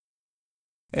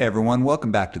Hey everyone,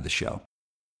 welcome back to the show.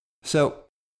 So,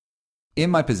 in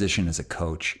my position as a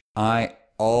coach, I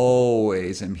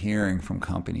always am hearing from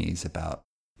companies about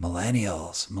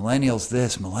millennials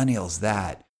this, millennials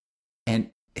that.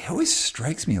 And it always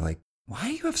strikes me like, why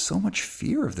do you have so much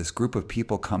fear of this group of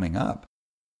people coming up?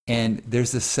 And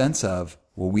there's this sense of,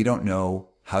 well, we don't know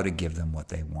how to give them what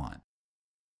they want.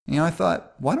 I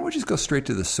thought, why don't we just go straight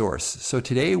to the source? So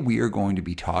today we are going to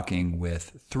be talking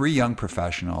with three young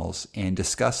professionals and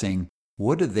discussing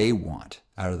what do they want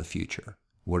out of the future?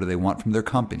 What do they want from their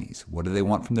companies? What do they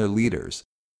want from their leaders?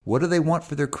 What do they want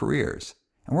for their careers?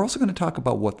 And we're also going to talk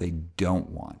about what they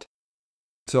don't want.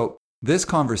 So this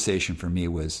conversation for me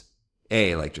was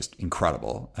just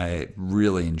incredible. I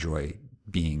really enjoy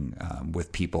being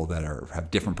with people that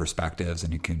have different perspectives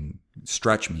and who can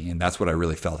stretch me. And that's what I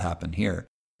really felt happen here.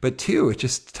 But two, it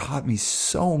just taught me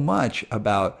so much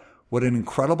about what an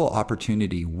incredible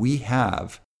opportunity we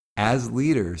have as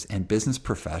leaders and business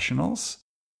professionals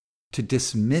to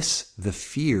dismiss the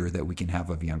fear that we can have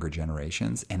of younger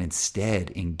generations and instead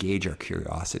engage our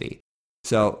curiosity.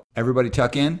 So everybody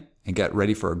tuck in and get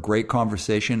ready for a great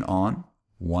conversation on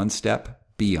One Step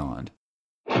Beyond.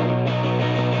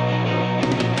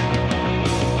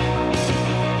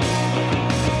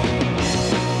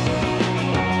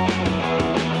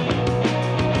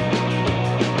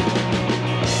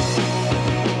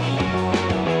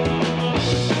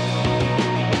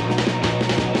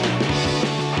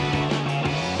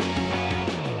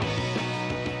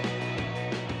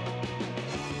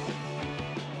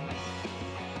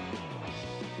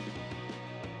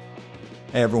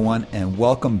 Hey everyone, and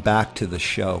welcome back to the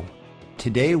show.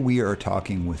 Today we are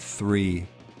talking with three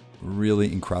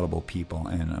really incredible people,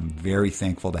 and I'm very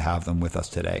thankful to have them with us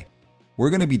today. We're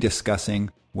going to be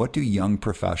discussing what do young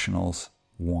professionals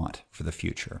want for the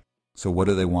future. So what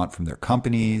do they want from their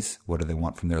companies? What do they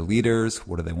want from their leaders?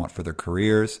 What do they want for their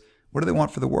careers? What do they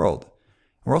want for the world?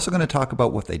 We're also going to talk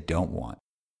about what they don't want.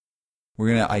 We're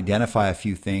going to identify a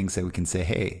few things that we can say,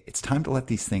 hey, it's time to let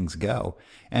these things go.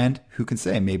 And who can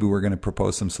say, maybe we're going to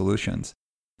propose some solutions.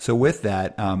 So with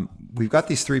that, we've got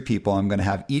these three people. I'm going to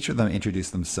have each of them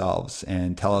introduce themselves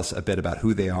and tell us a bit about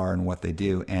who they are and what they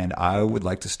do. And I would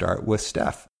like to start with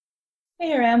Steph.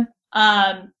 Hey, Ram.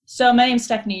 So my name's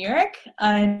Stephanie Urich,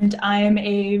 and I'm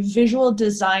a visual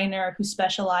designer who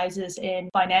specializes in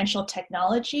financial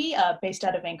technology based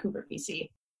out of Vancouver, BC.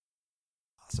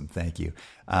 Awesome. Thank you.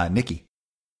 Nikki.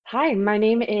 Hi, my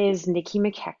name is Nikki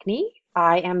McKechnie.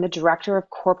 I am the Director of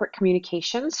Corporate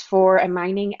Communications for a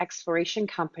mining exploration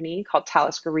company called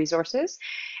Talisker Resources,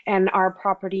 and our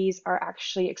properties are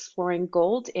actually exploring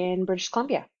gold in British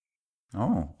Columbia.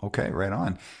 Oh, okay. Right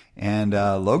on. And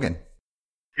Logan.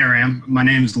 Here I am. My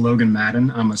name is Logan Madden.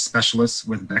 I'm a specialist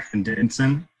with Becton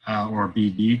Dickinson, or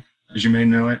BD, as you may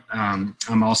know it.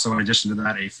 I'm also, in addition to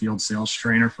that, a field sales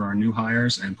trainer for our new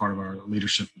hires and part of our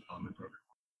leadership development program.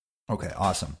 Okay,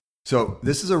 awesome. So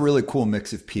this is a really cool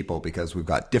mix of people because we've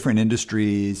got different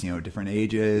industries, different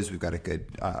ages. We've got a good,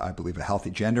 I believe, a healthy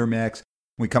gender mix.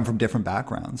 We come from different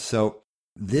backgrounds. So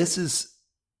this is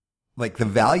like the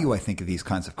value, I think, of these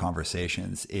kinds of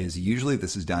conversations is usually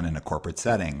this is done in a corporate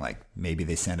setting. Like maybe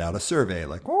they send out a survey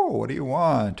like, oh, what do you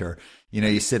want? Or,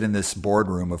 you sit in this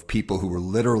boardroom of people who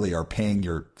literally are paying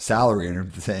your salary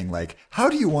and saying like, how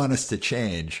do you want us to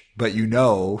change? But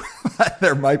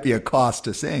there might be a cost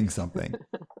to saying something.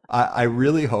 I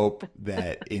really hope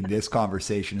that in this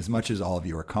conversation, as much as all of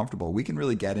you are comfortable, we can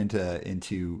really get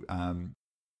into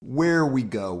where we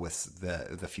go with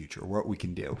the future, what we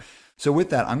can do. So with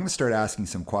that, I'm going to start asking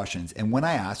some questions. And when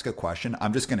I ask a question,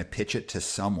 I'm just going to pitch it to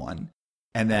someone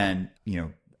and then,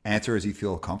 answer as you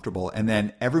feel comfortable. And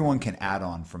then everyone can add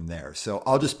on from there. So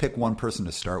I'll just pick one person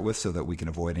to start with so that we can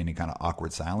avoid any kind of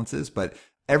awkward silences. But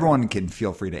everyone can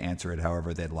feel free to answer it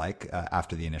however they'd like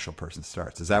after the initial person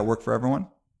starts. Does that work for everyone?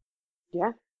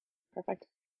 Yeah, perfect.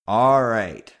 All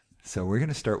right. So we're going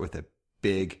to start with a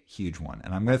big, huge one.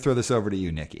 And I'm going to throw this over to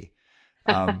you, Nikki.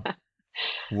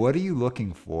 What are you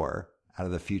looking for out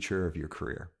of the future of your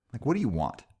career? Like, what do you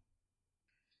want?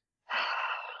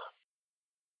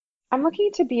 I'm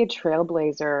looking to be a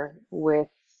trailblazer with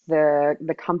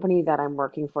the company that I'm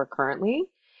working for currently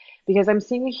because I'm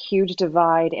seeing a huge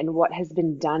divide in what has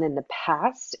been done in the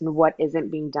past and what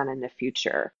isn't being done in the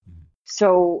future.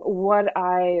 So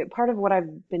part of what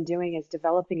I've been doing is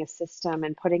developing a system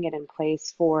and putting it in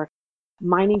place for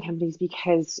mining companies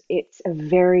because it's a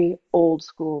very old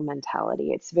school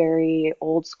mentality. It's very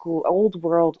old school, old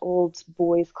world, old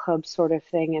boys club sort of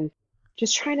thing. And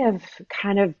just trying to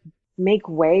kind of make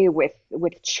way with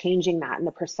changing that and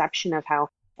the perception of how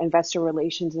investor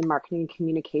relations and marketing and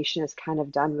communication is kind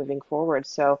of done moving forward.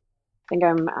 So think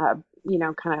I'm,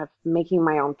 kind of making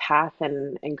my own path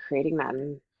and creating that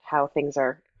and how things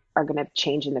are going to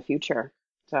change in the future.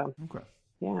 So, Okay.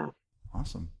 yeah.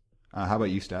 Awesome. How about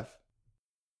you, Steph?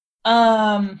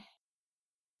 Um,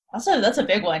 that's a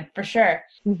big one for sure.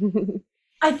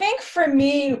 I think for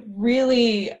me,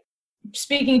 really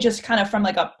speaking just kind of from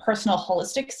like a personal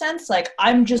holistic sense, like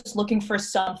I'm just looking for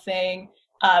something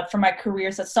for my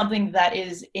careers that's something that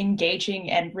is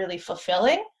engaging and really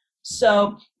fulfilling.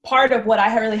 So part of what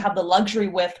I really have the luxury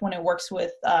with when it works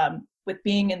with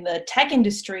being in the tech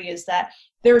industry is that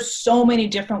there's so many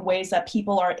different ways that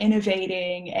people are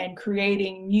innovating and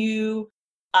creating new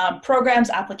programs,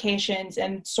 applications,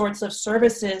 and sorts of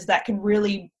services that can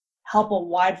really help a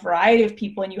wide variety of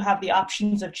people. And you have the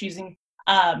options of choosing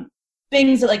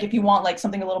things that, like, if you want like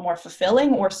something a little more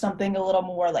fulfilling or something a little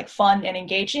more like fun and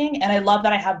engaging. And I love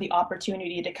that I have the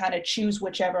opportunity to kind of choose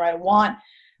whichever I want.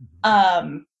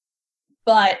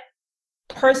 But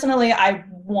personally, I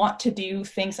want to do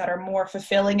things that are more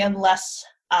fulfilling and less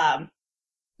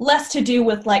to do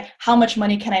with like how much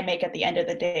money can I make at the end of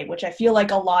the day, which I feel like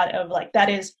a lot of like that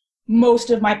is most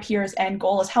of my peers' end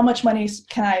goal is how much money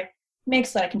can I make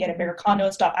so that I can get a bigger condo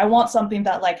and stuff. I want something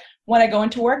that like when I go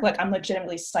into work, like I'm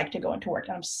legitimately psyched to go into work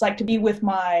and I'm psyched to be with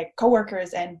my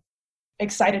coworkers and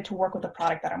excited to work with the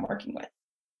product that I'm working with.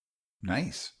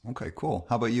 Nice. Okay, cool.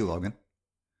 How about you, Logan?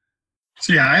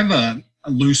 So yeah, I have a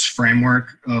loose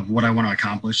framework of what I want to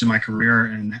accomplish in my career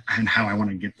and how I want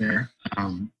to get there.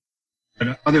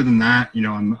 But other than that,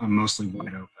 I'm mostly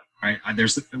wide open, right?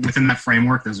 There's within that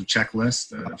framework, there's a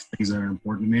checklist of things that are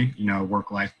important to me.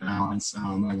 Work-life balance.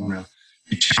 I want to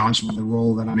be challenged by the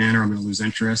role that I'm in, or I'm going to lose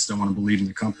interest. I want to believe in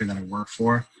the company that I work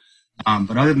for.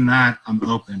 But other than that, I'm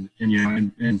open.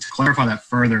 And to clarify that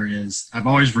further is I've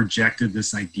always rejected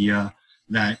this idea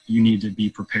that you need to be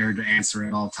prepared to answer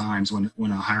at all times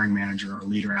when a hiring manager or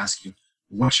leader asks you,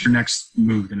 what's your next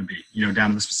move going to be? Down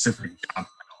to the specific job.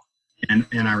 And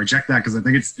I reject that because I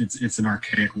think it's an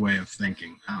archaic way of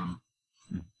thinking. I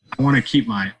want to keep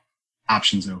my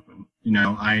options open.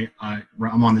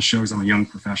 I'm on the show because I'm a young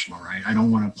professional, right? I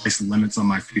don't want to place limits on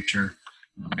my future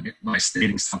by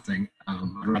stating something.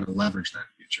 I'd rather leverage that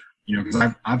future.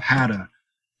 Because I've had a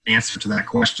answer to that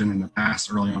question in the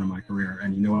past early on in my career,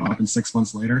 and what happened 6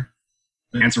 months later?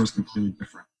 The answer was completely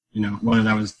different. Whether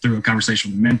that was through a conversation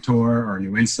with a mentor or a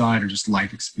new insight or just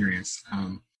life experience.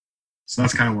 So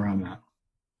that's kind of where I'm at.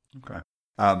 Okay.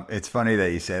 It's funny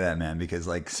that you say that, man, because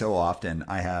like so often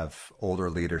I have older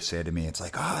leaders say to me, it's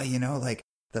like, like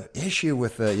the issue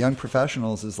with the young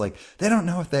professionals is like, they don't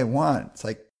know what they want. It's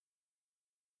like,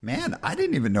 man, I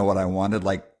didn't even know what I wanted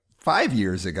like 5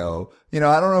 years ago. I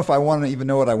don't know if I want to even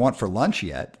know what I want for lunch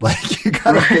yet. Like you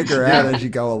got to figure out as you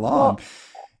go along.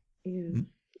 Well, yeah.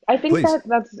 I think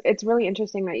it's really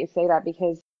interesting that you say that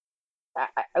because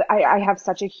I have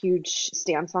such a huge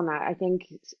stance on that. I think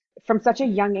from such a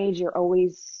young age, you're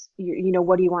always,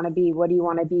 what do you want to be? What do you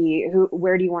want to be?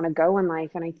 Where do you want to go in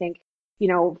life? And I think,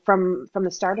 from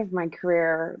the start of my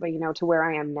career, to where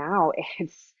I am now,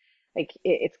 it's like,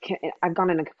 I've gone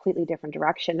in a completely different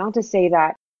direction. Not to say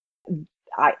that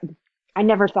I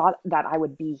never thought that I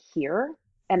would be here.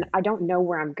 And I don't know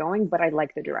where I'm going, but I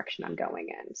like the direction I'm going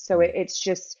in. So it's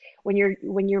just when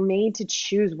you're made to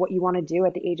choose what you want to do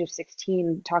at the age of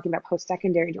 16, talking about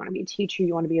post-secondary, do you want to be a teacher?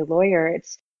 You want to be a lawyer?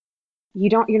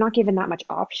 You're not given that much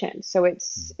option. So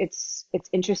it's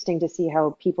interesting to see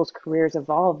how people's careers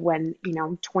evolve when,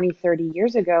 20, 30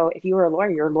 years ago, if you were a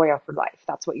lawyer, you're a lawyer for life.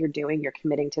 That's what you're doing. You're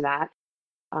committing to that.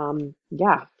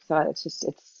 Yeah. So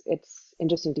it's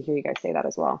interesting to hear you guys say that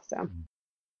as well. So.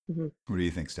 Mm-hmm. What do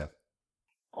you think, Steph?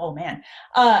 Oh man.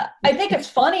 I think it's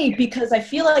funny because I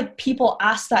feel like people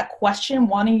ask that question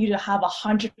wanting you to have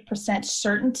 100%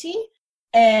 certainty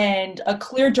and a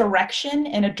clear direction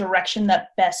and a direction that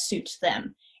best suits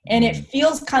them. And it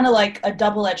feels kind of like a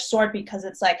double-edged sword because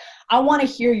it's like, I want to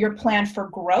hear your plan for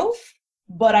growth,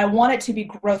 but I want it to be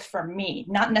growth for me,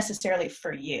 not necessarily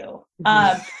for you.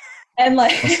 And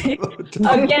like,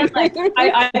 again, like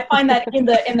I find that in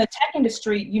the tech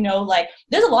industry, like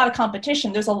there's a lot of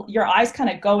competition. Your eyes kind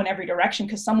of go in every direction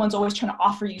because someone's always trying to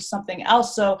offer you something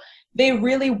else. So they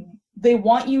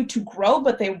want you to grow,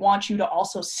 but they want you to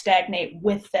also stagnate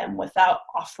with them without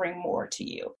offering more to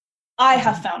you. I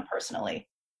have found personally.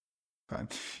 Okay.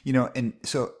 And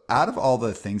so out of all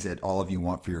the things that all of you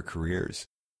want for your careers,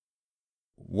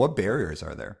 what barriers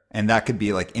are there? And that could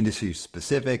be like industry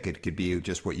specific. It could be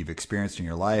just what you've experienced in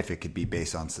your life. It could be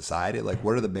based on society. Like,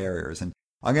 what are the barriers? And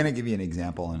I'm going to give you an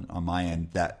example on my end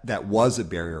that was a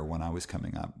barrier when I was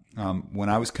coming up. When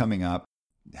I was coming up,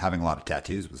 having a lot of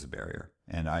tattoos was a barrier.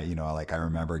 And I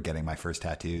remember getting my first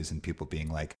tattoos and people being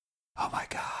like, oh my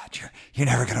God, you're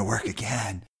never going to work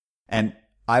again. And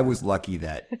I was lucky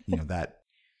that, that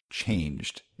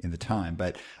changed in the time.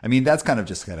 But I mean, that's kind of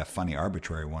just got a funny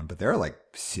arbitrary one, but there are like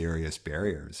serious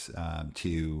barriers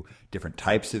to different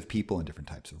types of people and different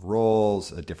types of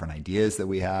roles, different ideas that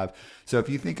we have. So if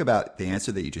you think about the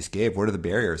answer that you just gave, what are the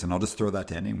barriers? And I'll just throw that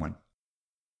to anyone.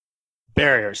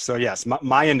 Barriers. So yes,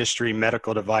 my industry,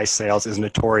 medical device sales, is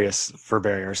notorious for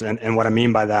barriers. And what I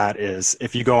mean by that is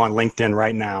if you go on LinkedIn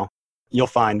right now, you'll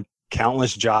find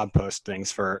countless job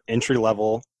postings for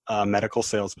entry-level medical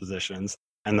sales positions,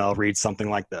 and they'll read something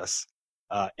like this.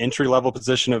 Entry-level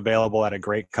position available at a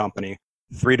great company,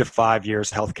 3 to 5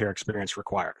 years healthcare experience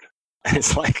required. And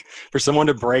it's like, for someone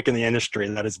to break in the industry,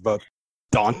 that is both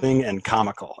daunting and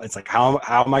comical. It's like, how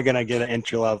am I going to get an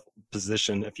entry-level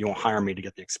position if you won't hire me to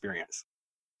get the experience?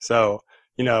 So,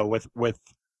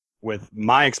 with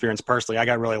my experience personally, I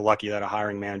got really lucky that a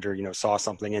hiring manager, saw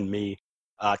something in me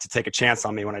to take a chance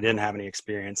on me when I didn't have any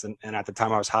experience. And at the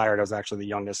time I was hired, I was actually the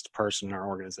youngest person in our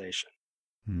organization.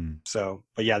 So,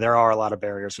 but yeah, there are a lot of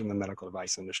barriers in the medical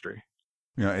device industry.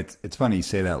 It's funny you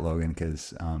say that, Logan,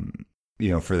 because,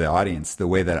 for the audience, the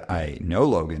way that I know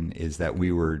Logan is that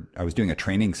I was doing a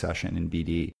training session in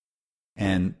BD,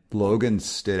 and Logan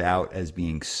stood out as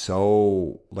being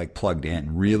so like plugged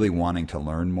in, really wanting to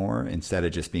learn more instead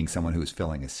of just being someone who was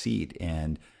filling a seat,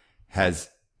 and has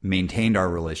maintained our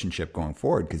relationship going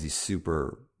forward because he's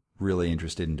super really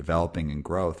interested in developing and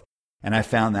growth. And I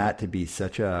found that to be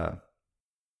someone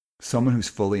who's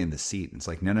fully in the seat. It's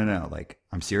like, no, like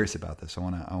I'm serious about this. I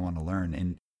want to learn.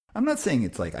 And I'm not saying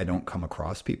it's like I don't come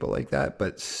across people like that,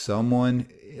 but someone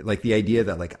like the idea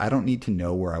that like I don't need to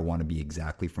know where I want to be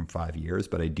exactly from 5 years,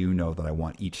 but I do know that I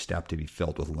want each step to be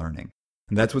filled with learning.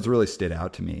 And that's what's really stood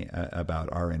out to me about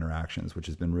our interactions, which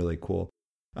has been really cool.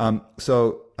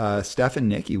 So Steph and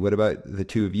Nikki, what about the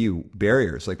two of you?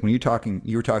 Barriers, like when you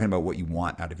were talking about what you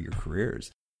want out of your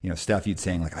careers. Steph, you'd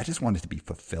saying like, I just want it to be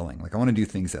fulfilling. Like I want to do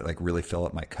things that like really fill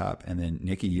up my cup. And then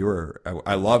Nikki,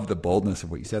 I love the boldness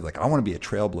of what you said. Like, I want to be a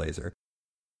trailblazer.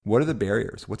 What are the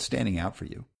barriers? What's standing out for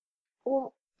you?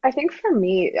 Well, I think for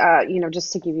me,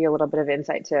 just to give you a little bit of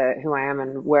insight to who I am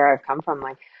and where I've come from,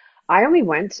 like I only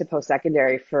went to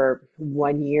post-secondary for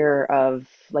 1 year of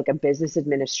like a business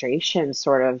administration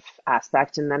sort of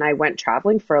aspect. And then I went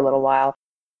traveling for a little while.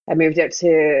 I moved out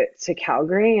to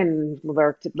Calgary and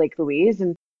worked at Lake Louise,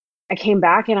 and I came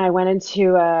back and I went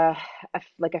into a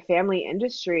family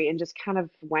industry and just kind of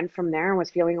went from there and was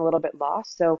feeling a little bit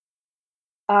lost. So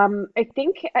I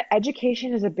think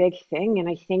education is a big thing. And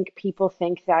I think people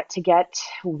think that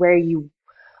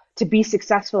to be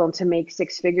successful and to make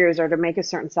 6 figures or to make a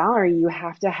certain salary, you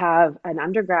have to have an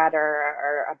undergrad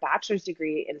or a bachelor's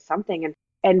degree in something.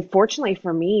 And fortunately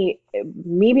for me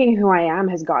being who I am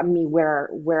has gotten me where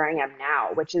I am now,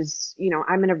 which is,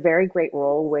 I'm in a very great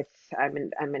role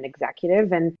I'm an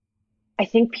executive. And I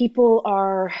think people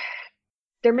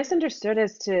they're misunderstood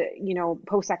as to,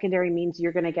 post-secondary means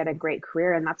you're going to get a great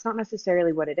career. And that's not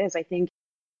necessarily what it is. I think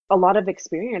a lot of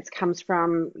experience comes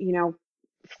from,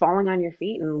 falling on your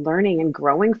feet and learning and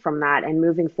growing from that and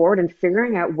moving forward and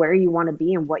figuring out where you want to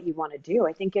be and what you want to do.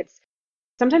 I think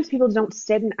sometimes people don't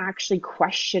sit and actually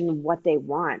question what they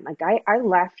want. Like I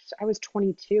was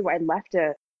 22. I left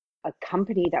a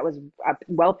company that was a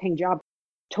well-paying job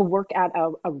to work at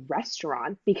a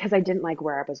restaurant because I didn't like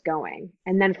where I was going.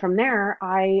 And then from there,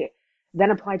 I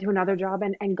then applied to another job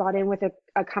and got in with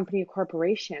a company, a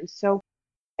corporation. So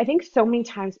I think so many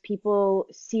times people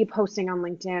see a posting on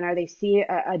LinkedIn or they see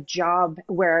a job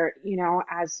where,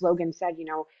 as Logan said,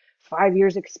 5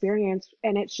 years experience.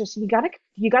 And it's just, you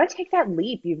gotta take that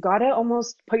leap. You've got to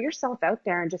almost put yourself out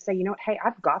there and just say, hey,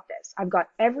 I've got this. I've got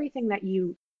everything that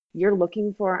you're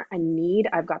looking for and need.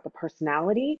 I've got the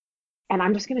personality and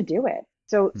I'm just going to do it.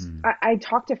 So I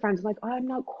talk to friends like, oh, I'm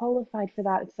not qualified for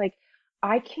that. It's like,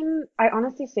 I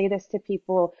honestly say this to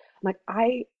people. I'm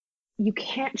like, you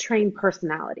can't train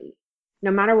personality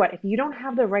no matter what. If you don't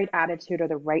have the right attitude or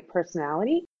the right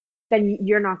personality, then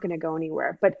you're not going to go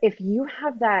anywhere. But if you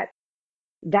have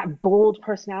that bold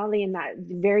personality and that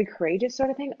very courageous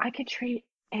sort of thing, I could train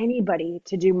anybody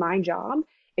to do my job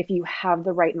if you have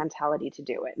the right mentality to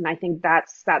do it. And I think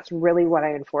that's really what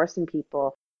I enforce in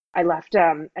people. I left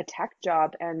a tech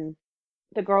job, and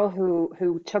the girl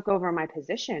who took over my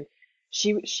position,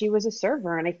 she was a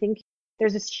server. And I think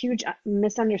there's this huge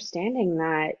misunderstanding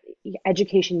that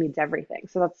education means everything.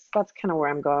 So that's kind of where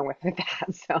I'm going with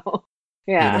that. So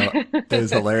yeah, it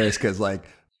was hilarious because like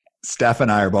Steph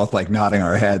and I are both like nodding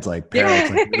our heads like parrots.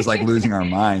 Like, it was like losing our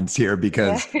minds here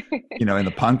because in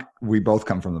the we both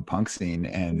come from the punk scene,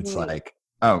 and it's like,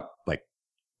 oh, like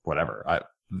whatever.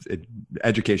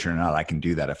 education or not, I can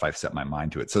do that if I've set my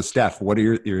mind to it. So Steph, what are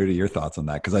your thoughts on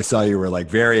that? Because I saw you were like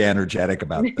very energetic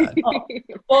about that.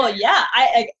 Well, yeah,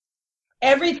 I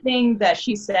everything that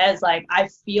she says, like I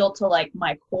feel to like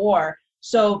my core.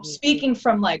 So speaking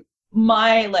from like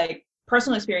my like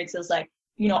personal experiences, like,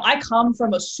 you know, I come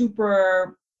from a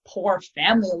super poor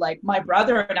family. Like my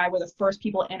brother and I were the first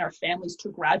people in our families to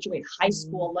graduate high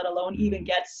school, let alone even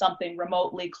get something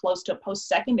remotely close to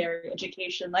post-secondary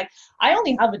education. Like I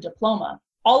only have a diploma.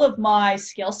 All of my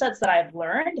skill sets that I've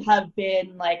learned have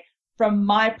been like from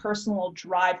my personal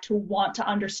drive to want to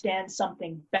understand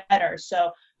something better.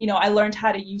 So, you know, I learned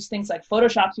how to use things like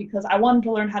Photoshop because I wanted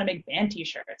to learn how to make band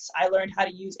t-shirts. I learned how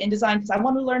to use InDesign because I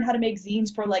wanted to learn how to make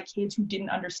zines for like kids who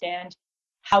didn't understand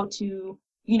how to,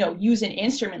 you know, use an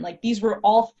instrument. Like these were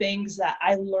all things that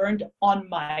I learned on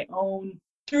my own,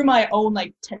 through my own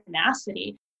like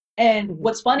tenacity. And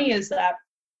what's funny is that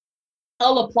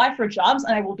I'll apply for jobs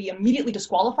and I will be immediately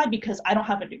disqualified because I don't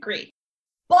have a degree.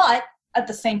 But at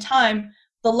the same time,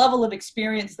 the level of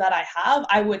experience that I have,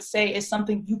 I would say is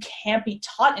something you can't be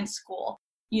taught in school.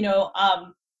 You know,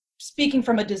 speaking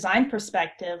from a design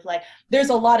perspective, like there's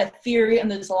a lot of theory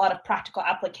and there's a lot of practical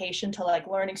application to like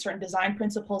learning certain design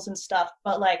principles and stuff.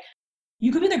 But like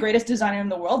you could be the greatest designer in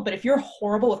the world, but if you're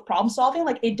horrible with problem solving,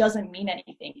 like it doesn't mean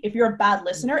anything. If you're a bad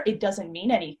listener, it doesn't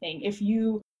mean anything. If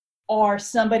you are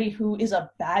somebody who is a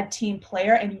bad team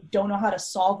player and you don't know how to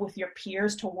solve with your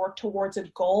peers to work towards a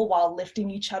goal while lifting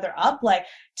each other up, like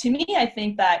to me, I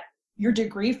think that your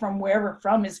degree from wherever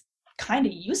from is kind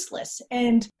of useless.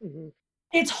 And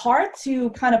it's hard to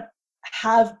kind of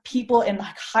have people in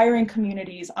like hiring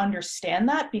communities understand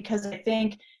that, because I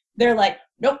think they're like,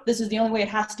 nope, this is the only way it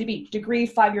has to be. Degree,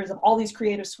 5 years of all these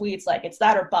creative suites, like it's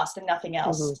that or bust and nothing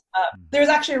else. There's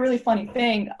actually a really funny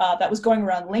thing that was going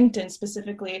around LinkedIn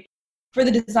specifically for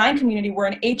the design community, where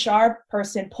an HR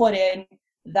person put in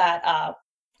that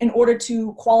in order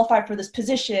to qualify for this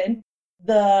position,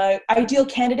 the ideal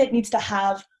candidate needs to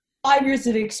have 5 years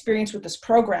of experience with this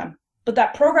program. But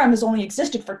that program has only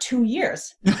existed for 2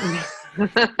 years. It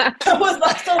was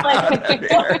like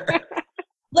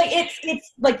it's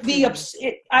like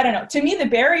I don't know. To me, the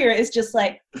barrier is just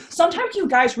like sometimes you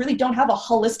guys really don't have a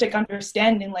holistic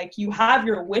understanding. Like you have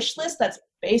your wish list that's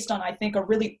based on, I think, a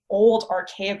really old,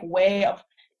 archaic way of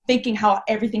thinking how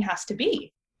everything has to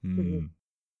be.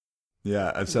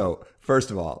 Yeah. So first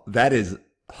of all, that is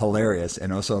hilarious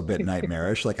and also a bit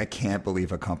nightmarish. Like I can't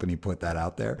believe a company put that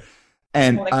out there.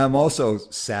 And I'm also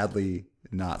sadly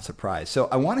not surprised. So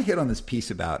I want to hit on this piece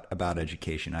about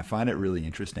education. I find it really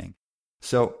interesting.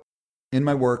 So in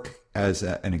my work as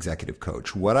an executive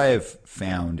coach, what I have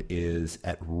found is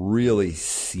at really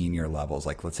senior levels,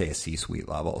 like let's say a C-suite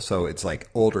level. So it's like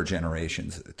older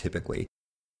generations typically.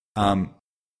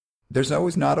 There's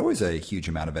not always a huge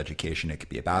amount of education. It could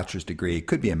be a bachelor's degree, it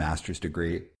could be a master's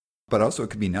degree, but also it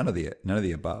could be none of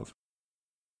the above.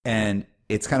 And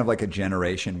it's kind of like a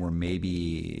generation where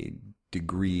maybe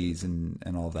degrees and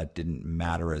all of that didn't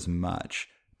matter as much.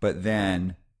 But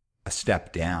then a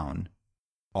step down,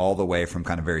 all the way from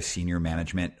kind of very senior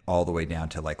management all the way down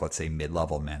to like, let's say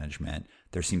mid-level management,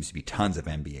 there seems to be tons of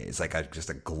MBAs, like just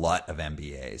a glut of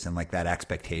MBAs, and like that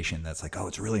expectation that's like, oh,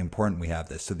 it's really important we have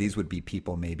this. So these would be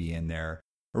people maybe in their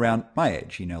around my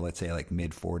age, you know, let's say like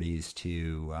mid 40s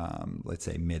to let's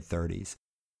say mid 30s.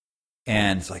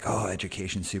 And it's like, oh,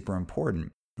 education's super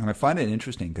important. And I find it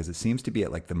interesting because it seems to be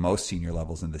at like the most senior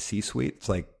levels in the C-suite. It's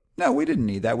like, no, we didn't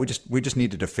need that. We just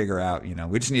needed to figure out, you know,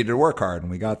 we just needed to work hard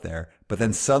and we got there. But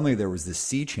then suddenly there was this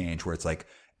sea change where it's like,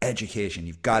 education,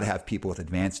 you've got to have people with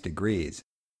advanced degrees.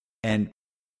 And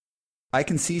I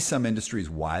can see some industries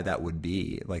why that would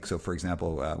be. Like, so for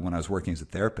example, when I was working as a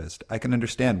therapist, I can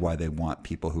understand why they want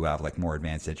people who have like more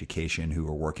advanced education, who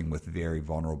are working with very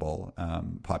vulnerable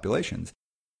populations.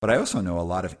 But I also know a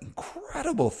lot of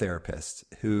incredible therapists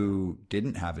who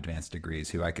didn't have advanced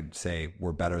degrees, who I could say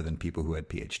were better than people who had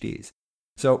PhDs.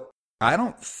 So I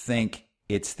don't think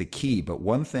it's the key, but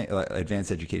one thing,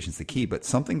 advanced education is the key, but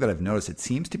something that I've noticed, it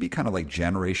seems to be kind of like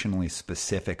generationally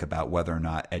specific about whether or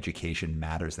not education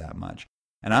matters that much.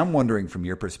 And I'm wondering from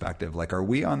your perspective, like, are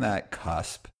we on that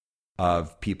cusp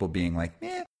of people being like,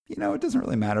 you know, it doesn't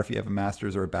really matter if you have a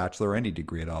master's or a bachelor or any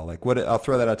degree at all. Like, I'll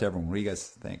throw that out to everyone. What do you guys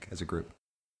think as a group?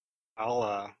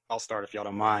 I'll start if y'all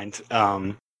don't mind.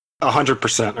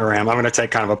 100%, Aram. I'm going to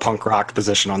take kind of a punk rock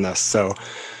position on this. So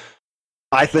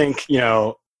I think, you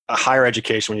know, higher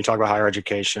education, when you talk about higher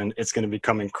education, it's going to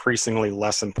become increasingly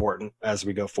less important as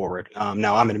we go forward.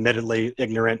 Now, I'm admittedly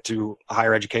ignorant to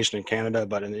higher education in Canada,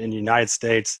 but in the United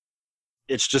States,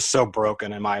 it's just so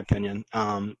broken, in my opinion.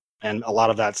 And a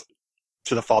lot of that's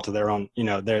to the fault of their own,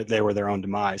 they were their own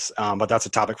demise. But that's a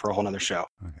topic for a whole nother show.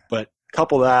 Okay. But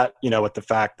couple that, with the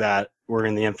fact that we're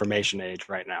in the information age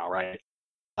right now, right?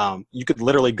 You could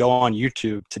literally go on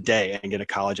YouTube today and get a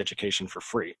college education for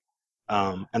free.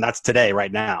 And that's today,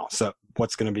 right now. So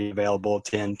what's going to be available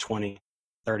 10, 20,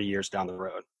 30 years down the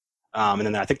road? And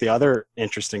then I think the other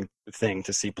interesting thing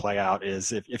to see play out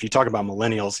is if you talk about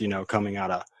millennials, coming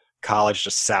out of college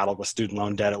just saddled with student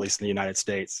loan debt, at least in the United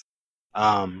States,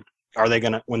 are they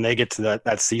going to, when they get to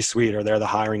that C-suite or they're the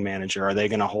hiring manager, are they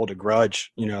going to hold a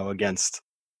grudge, against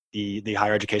the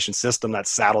higher education system that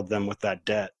saddled them with that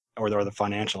debt, or the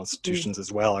financial institutions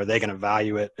as well? Are they going to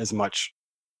value it as much?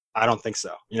 I don't think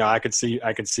so. I could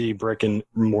see brick and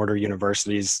mortar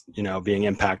universities, being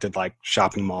impacted like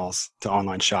shopping malls to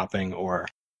online shopping or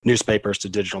newspapers to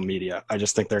digital media. I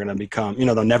just think they're going to become,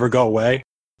 they'll never go away,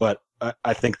 but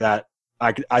I think that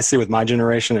I see with my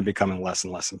generation it becoming less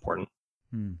and less important.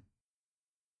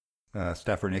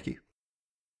 Steph or Nikki?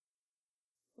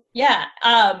 Yeah,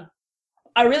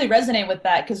 I really resonate with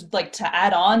that because, like, to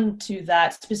add on to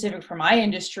that specific for my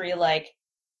industry, like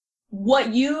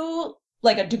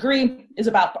a degree is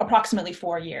about approximately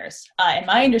 4 years. In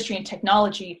my industry in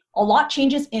technology, a lot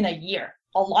changes in a year.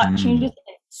 A lot changes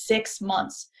in 6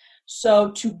 months.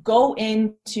 So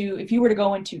if you were to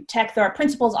go into tech, there are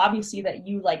principles obviously that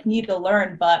you need to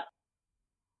learn, but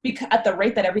because at the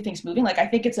rate that everything's moving, I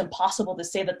think it's impossible to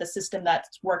say that the system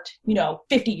that's worked,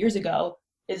 50 years ago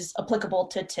is applicable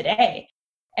to today.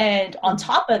 And on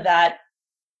top of that,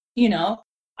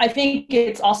 I think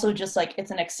it's also just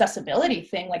it's an accessibility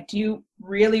thing. Do you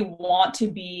really want to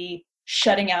be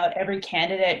shutting out every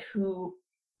candidate who,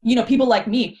 people like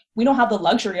me, we don't have the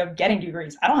luxury of getting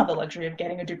degrees. I don't have the luxury of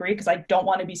getting a degree because I don't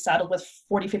want to be saddled with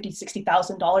 $40,000, $50,000,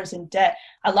 $60,000 in debt.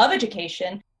 I love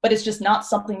education, but it's just not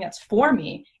something that's for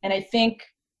me. And I think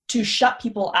to shut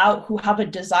people out who have a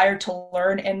desire to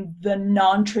learn in the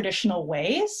non-traditional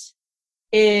ways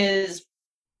is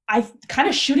kind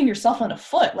of shooting yourself in the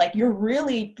foot. You're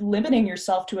really limiting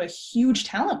yourself to a huge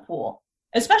talent pool,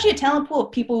 especially a talent pool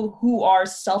of people who are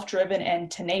self-driven and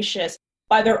tenacious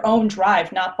by their own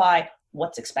drive, not by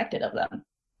what's expected of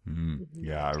them.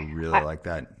 Yeah, I really like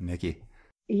that. Nikki?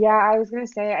 Yeah, I was going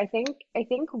to say, I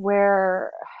think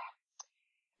where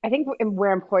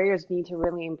employers need to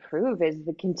really improve is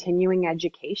the continuing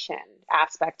education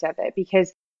aspect of it,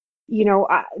 because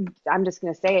I'm just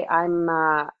going to say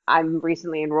I'm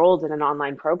recently enrolled in an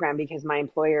online program because my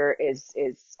employer is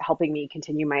helping me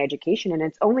continue my education, and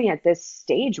it's only at this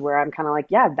stage where I'm kind of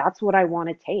yeah, that's what I want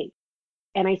to take.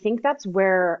 And I think that's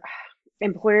where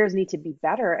employers need to be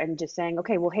better and just saying,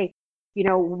 okay, well, hey,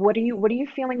 what are you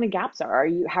feeling the gaps are?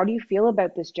 How do you feel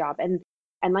about this job? And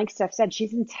like Steph said,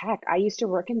 she's in tech. I used to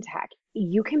work in tech.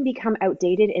 You can become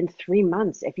outdated in 3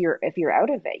 months if you're out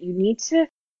of it. You need to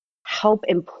help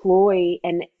employ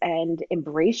and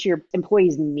embrace your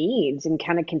employees' needs and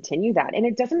kind of continue that. And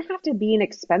it doesn't have to be an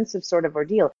expensive sort of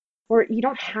ordeal, or you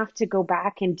don't have to go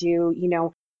back and do,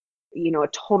 a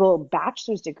total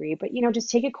bachelor's degree, but, just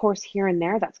take a course here and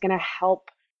there that's going to help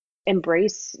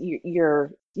embrace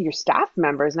your staff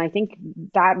members. And I think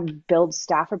that builds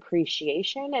staff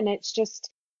appreciation, and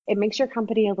it makes your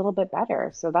company a little bit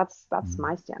better. So that's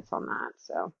my stance on that.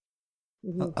 So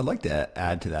I'd like to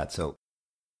add to that. So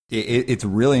it's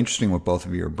really interesting what both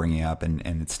of you are bringing up, and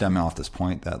it's stemming off this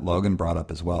point that Logan brought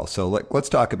up as well. So let's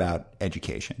talk about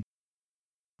education.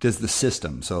 Does the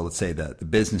system, so let's say the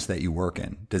business that you work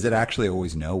in, does it actually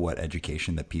always know what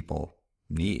education that people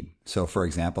need? So for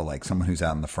example, someone who's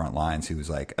out in the front lines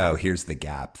who's oh, here's the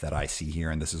gap that I see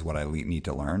here, and this is what I need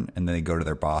to learn. And then they go to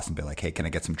their boss and be like, hey, can I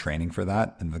get some training for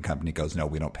that? And the company goes, no,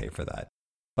 we don't pay for that.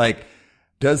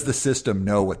 Does the system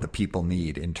know what the people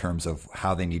need in terms of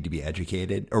how they need to be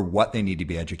educated, or what they need to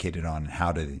be educated on, and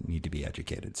how do they need to be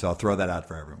educated? So I'll throw that out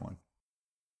for everyone.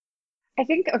 I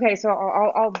think, okay, so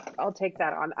I'll take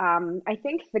that on. I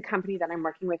think the company that I'm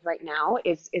working with right now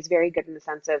is very good in the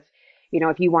sense of,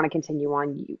 if you want to continue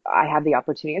on, I have the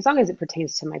opportunity, as long as it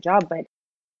pertains to my job, but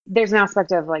there's an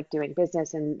aspect of doing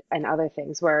business and other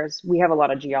things, whereas we have a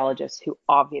lot of geologists who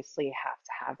obviously have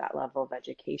to have that level of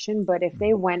education. But if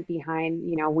they went behind,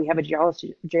 we have a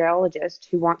geologist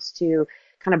who wants to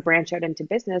kind of branch out into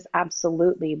business,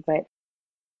 absolutely. But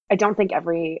I don't think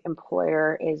every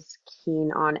employer is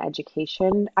keen on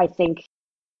education. I think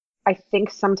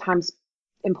sometimes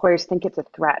employers think it's a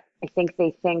threat. I think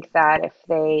they think that if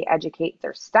they educate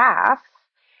their staff,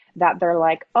 that they're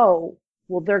oh,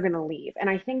 well, they're going to leave. And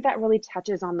I think that really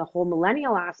touches on the whole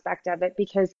millennial aspect of it,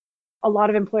 because a lot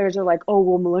of employers are oh,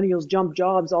 well, millennials jump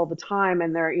jobs all the time.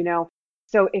 And they're,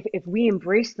 so if we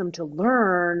embrace them to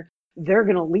learn, they're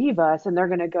going to leave us and they're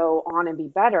going to go on and be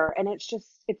better. And it's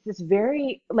this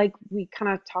very, like we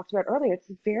kind of talked about earlier, it's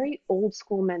a very old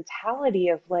school mentality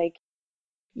of like,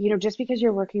 just because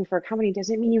you're working for a company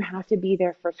doesn't mean you have to be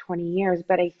there for 20 years.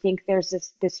 But I think there's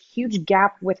this huge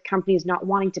gap with companies not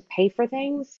wanting to pay for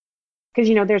things. Because,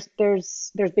 there's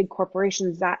big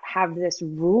corporations that have this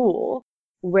rule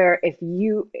where if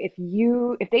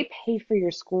they pay for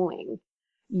your schooling,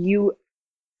 you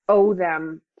owe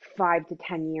them 5 to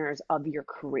 10 years of your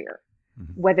career,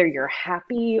 whether you're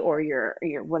happy or you're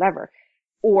whatever,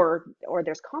 or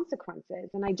there's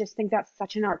consequences. And I just think that's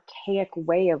such an archaic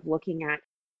way of looking at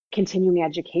continuing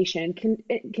education,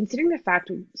 considering the fact,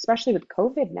 especially with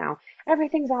COVID now,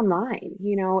 everything's online.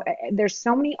 There's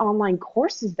so many online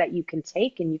courses that you can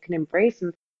take and you can embrace.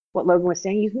 And what Logan was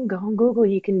saying, you can go on Google,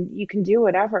 you can do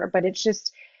whatever. But it's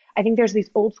just, I think there's these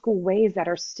old school ways that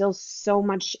are still so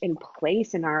much in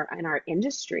place in our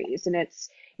industries, and it's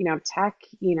tech,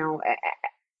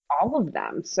 all of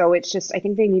them. So it's just, I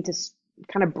think they need to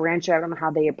kind of branch out on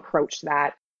how they approach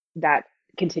that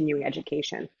continuing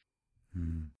education.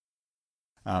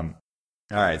 All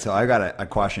right, so I got a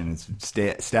question. It's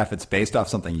Steph, it's based off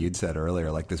something you'd said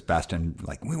earlier, like this best and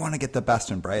like we want to get the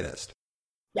best and brightest.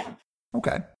 Yeah.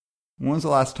 Okay. When was the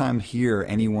last time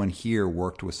anyone here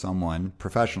worked with someone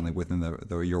professionally within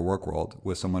your work world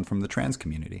with someone from the trans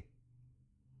community?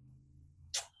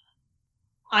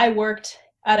 I worked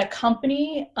at a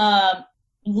company not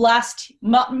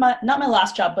my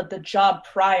last job, but the job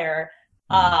prior.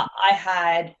 I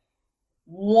had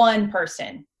one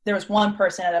person. There was one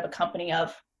person out of a company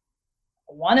of,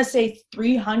 I want to say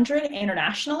 300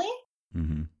 internationally.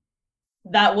 Mm-hmm.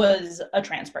 That was a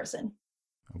trans person.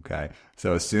 Okay.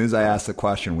 So as soon as I asked the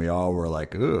question, we all were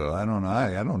like, ooh, I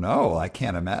don't know. I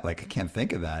can't imagine, I can't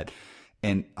think of that.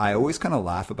 And I always kind of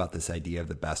laugh about this idea of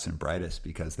the best and brightest,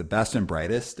 because the best and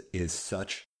brightest is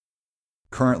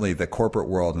currently the corporate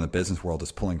world and the business world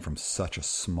is pulling from such a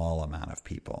small amount of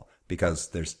people because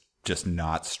there's just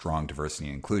not strong diversity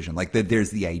and inclusion. Like there's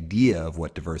the idea of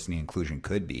what diversity and inclusion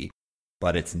could be,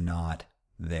 but it's not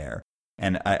there.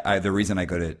 And the reason I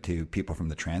go to people from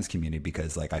the trans community,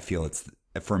 because like I feel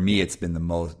for me it's been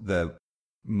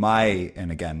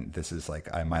and again, this is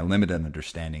like my limited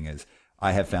understanding is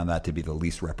I have found that to be the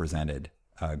least represented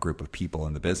group of people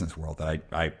in the business world that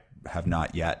I have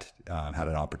not yet had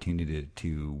an opportunity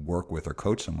to work with or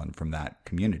coach someone from that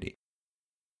community.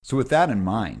 So with that in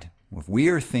mind, if we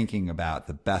are thinking about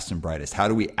the best and brightest, how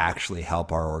do we actually help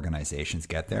our organizations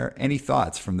get there? Any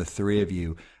thoughts from the three of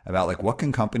you about like what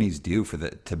can companies do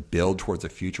to build towards a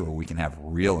future where we can have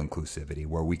real inclusivity,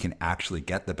 where we can actually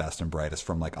get the best and brightest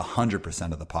from like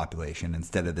 100% of the population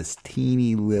instead of this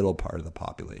teeny little part of the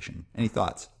population? Any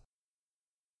thoughts?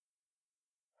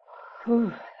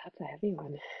 Whew, that's a heavy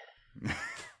one.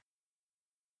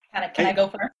 Can I go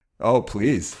first? Oh,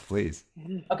 please.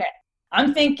 Okay.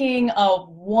 I'm thinking of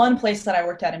one place that I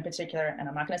worked at in particular, and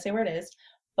I'm not going to say where it is,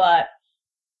 but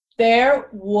there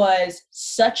was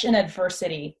such an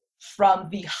adversity from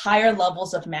the higher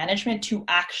levels of management to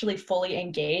actually fully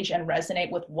engage and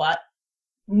resonate with what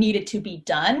needed to be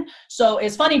done. So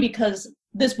it's funny because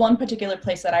this one particular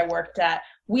place that I worked at,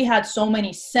 we had so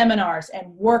many seminars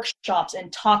and workshops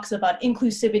and talks about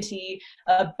inclusivity,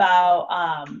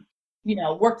 about,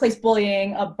 workplace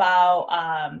bullying, about,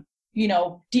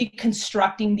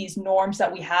 deconstructing these norms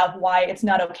that we have, why it's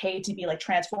not okay to be like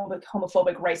transphobic,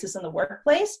 homophobic, racist in the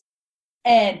workplace.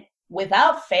 And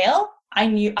without fail,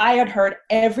 I had heard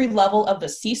every level of the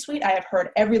C-suite. I have heard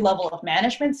every level of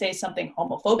management say something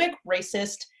homophobic,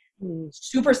 racist,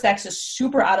 super sexist,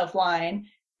 super out of line,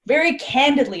 very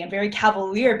candidly and very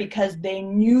cavalier, because they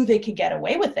knew they could get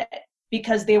away with it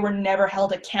because they were never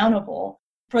held accountable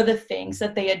for the things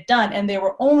that they had done. And they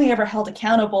were only ever held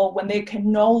accountable when they could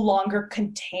no longer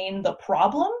contain the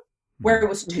problem, where it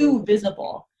was too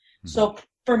visible. So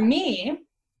for me,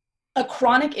 a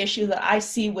chronic issue that I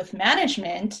see with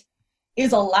management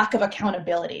is a lack of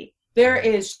accountability. There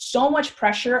is so much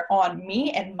pressure on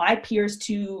me and my peers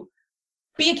to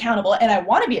be accountable, and I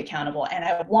want to be accountable, and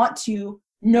I want to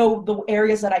know the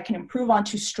areas that I can improve on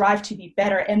to strive to be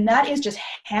better. And that is just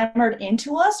hammered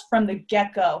into us from the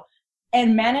get-go.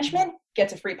 And management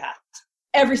gets a free pass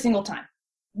every single time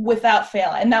without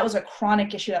fail. And that was a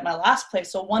chronic issue at my last place.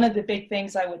 So one of the big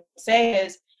things I would say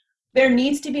is there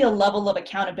needs to be a level of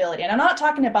accountability. And I'm not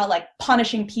talking about like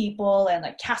punishing people and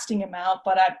like casting them out,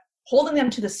 but I'm holding them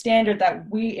to the standard that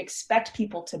we expect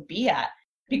people to be at.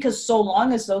 Because so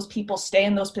long as those people stay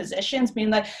in those positions, being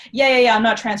like, yeah, I'm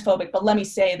not transphobic, but let me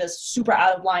say this super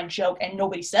out of line joke and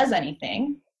nobody says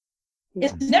anything,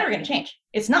 it's never going to change.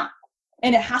 It's not.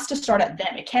 And it has to start at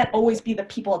them. It can't always be the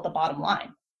people at the bottom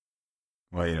line.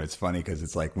 Well, it's funny because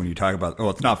it's like when you talk about,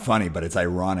 it's not funny, but it's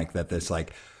ironic that this,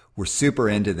 like, we're super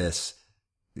into this.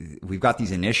 We've got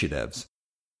these initiatives,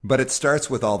 but it starts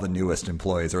with all the newest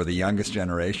employees or the youngest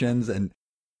generations. And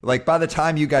like, by the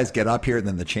time you guys get up here,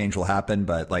 then the change will happen.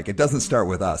 But like, it doesn't start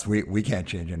with us. We can't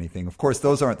change anything. Of course,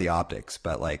 those aren't the optics,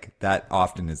 but like that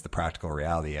often is the practical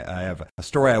reality. I have a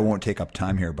story I won't take up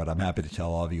time here, but I'm happy to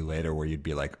tell all of you later where you'd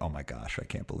be like, oh my gosh, I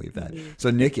can't believe that. Mm-hmm.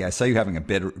 So Nikki, I saw you having a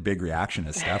big reaction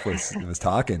as Steph was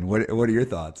talking. What are your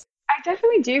thoughts? I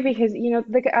definitely do, because,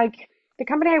 the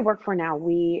company I work for now,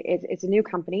 it's a new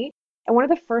company. And one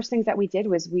of the first things that we did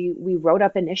was we wrote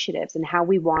up initiatives and how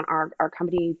we want our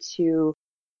company to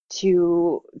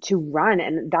run.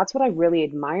 And that's what I really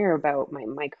admire about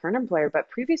my current employer,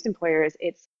 but previous employers,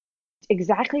 it's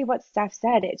exactly what Steph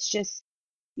said. It's just,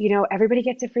 everybody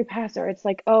gets a free pass, or it's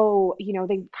like,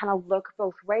 they kind of look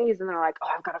both ways and they're like, oh,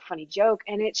 I've got a funny joke.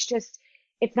 And it's just,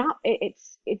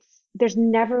 there's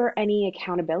never any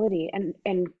accountability. And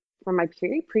from my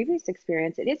previous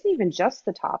experience, it isn't even just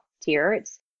the top tier.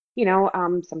 It's,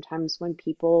 sometimes when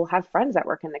people have friends that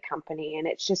work in the company, and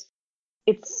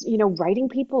it's writing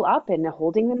people up and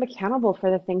holding them accountable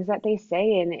for the things that they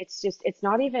say. And it's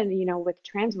not even, with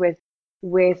trans, with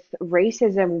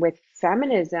racism, with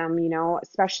feminism,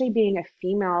 especially being a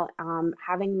female,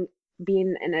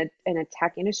 being in a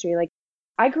tech industry. Like,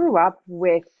 I grew up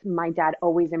with my dad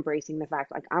always embracing the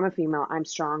fact, like, I'm a female, I'm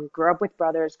strong, grew up with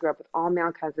brothers, grew up with all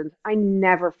male cousins. I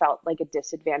never felt like a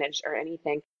disadvantage or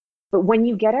anything. But when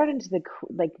you get out into the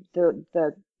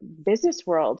business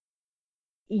world,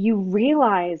 you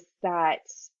realize that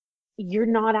you're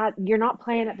not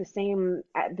playing at the same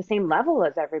level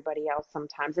as everybody else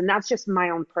sometimes. And that's just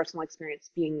my own personal experience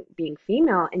being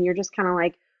female. And you're just kind of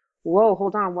like, whoa,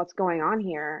 hold on, what's going on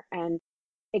here? And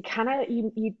it kind of,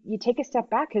 you take a step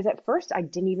back, because at first I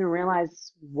didn't even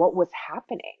realize what was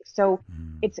happening. So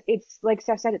it's like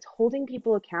Steph said, it's holding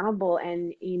people accountable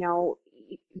and,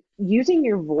 using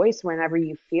your voice whenever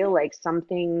you feel like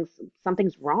something's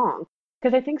wrong.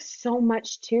 Because I think so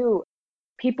much too,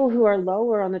 people who are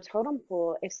lower on the totem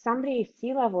pole, if somebody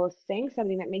C-level is saying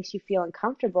something that makes you feel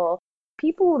uncomfortable,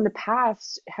 people in the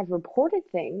past have reported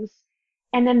things,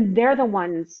 and then they're the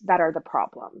ones that are the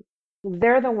problem.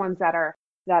 They're the ones that are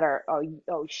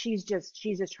she's just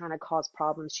trying to cause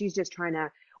problems. She's just trying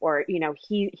to, or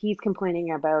he's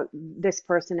complaining about this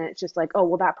person, and it's just like, oh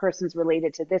well, that person's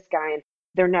related to this guy and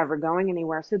they're never going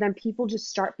anywhere. So then people just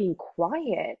start being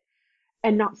quiet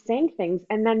and not saying things,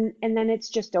 and then it's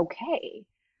just okay.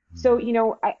 So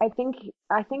I think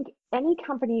any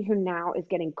company who now is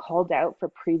getting called out for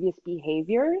previous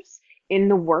behaviors in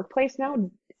the workplace now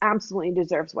absolutely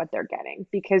deserves what they're getting,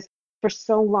 because for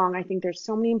so long I think there's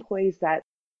so many employees that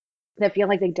feel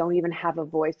like they don't even have a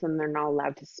voice and they're not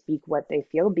allowed to speak what they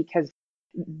feel because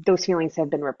those feelings have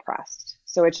been repressed.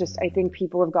 So it's just, I think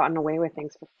people have gotten away with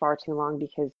things for far too long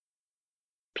because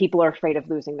people are afraid of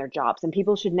losing their jobs, and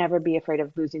people should never be afraid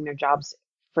of losing their jobs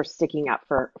for sticking up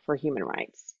for human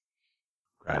rights.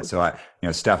 Right. So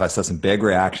Steph, I saw some big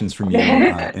reactions from you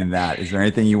in that. Is there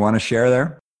anything you want to share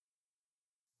there?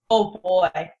 Oh boy.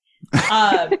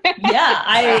 Oh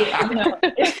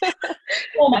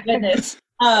my goodness.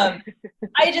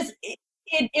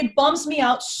 It bums me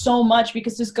out so much,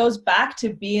 because this goes back to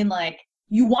being like,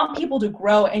 you want people to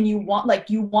grow, and you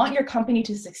want your company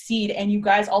to succeed, and you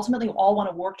guys ultimately all want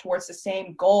to work towards the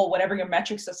same goal, whatever your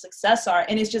metrics of success are.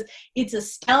 And it's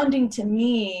astounding to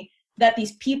me that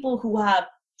these people who have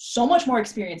so much more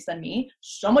experience than me,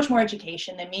 so much more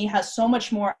education than me, has so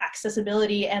much more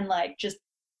accessibility and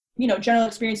general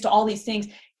experience to all these things,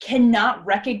 cannot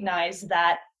recognize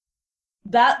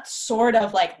that sort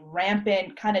of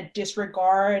rampant kind of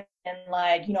disregard and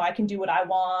I can do what I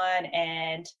want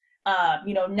and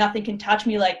nothing can touch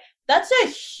me. That's a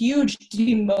huge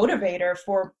demotivator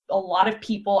for a lot of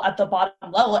people at the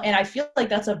bottom level. And I feel like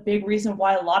that's a big reason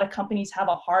why a lot of companies have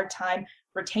a hard time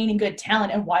retaining good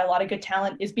talent, and why a lot of good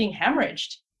talent is being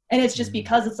hemorrhaged. And it's just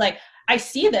because it's I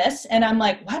see this and I'm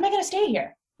like, why am I going to stay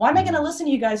here? Why am I going to listen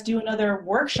to you guys do another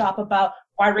workshop about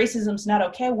why racism's not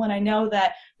okay, when I know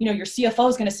that, your CFO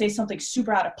is going to say something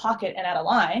super out of pocket and out of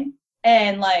line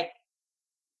and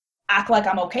act like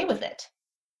I'm okay with it.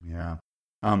 Yeah.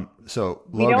 So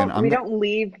Logan, we don't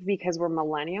leave because we're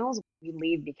millennials. We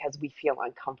leave because we feel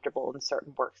uncomfortable in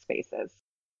certain workspaces.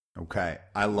 Okay.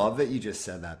 I love that you just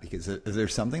said that, because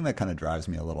there's something that kind of drives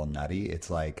me a little nutty. It's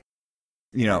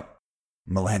millennials,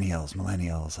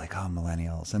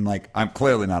 millennials. And I'm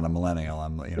clearly not a millennial.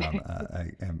 I'm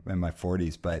I'm in my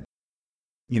 40s, but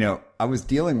I was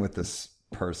dealing with this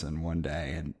person one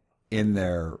day, in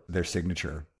their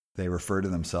signature, they refer to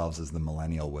themselves as the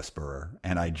millennial whisperer.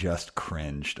 And I just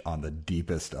cringed on the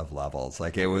deepest of levels.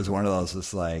 Like it was one of those,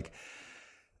 just like,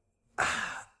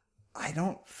 I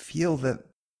don't feel that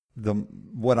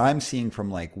what I'm seeing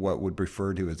from like what would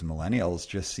refer to as millennials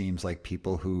just seems like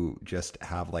people who just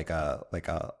have like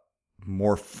a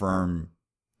more firm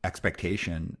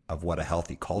expectation of what a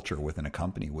healthy culture within a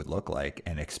company would look like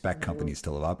and expect companies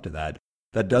to live up to that.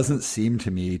 That doesn't seem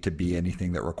to me to be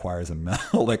anything that requires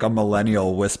like a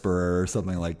millennial whisperer or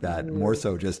something like that. More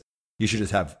so just, you should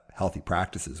just have healthy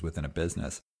practices within a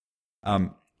business.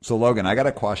 So Logan, I got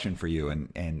a question for you,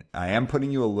 and I am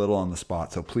putting you a little on the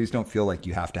spot, so please don't feel like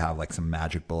you have to have like some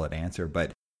magic bullet answer,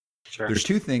 but Sure. There's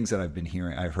two things that I've been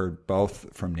hearing. I've heard both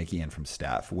from Nikki and from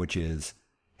Steph, which is,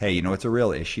 hey, it's a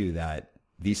real issue that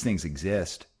these things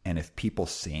exist, and if people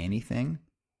say anything,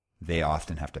 they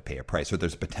often have to pay a price, or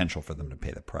there's potential for them to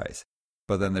pay the price.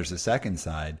 But then there's a second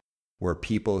side where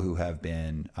people who have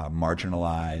been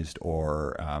marginalized,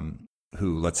 or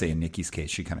who, let's say in Nikki's case,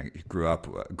 she kind of grew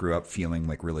up feeling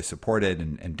like really supported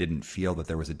and didn't feel that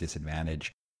there was a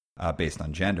disadvantage based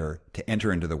on gender, to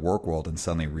enter into the work world and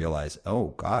suddenly realize, oh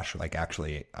gosh, like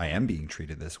actually I am being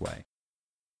treated this way.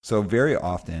 So very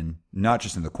often, not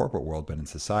just in the corporate world, but in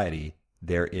society,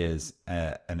 there is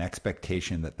an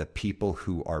expectation that the people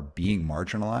who are being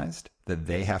marginalized, that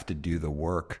they have to do the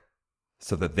work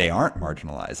so that they aren't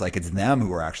marginalized. Like it's them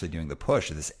who are actually doing the push,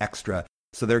 this extra.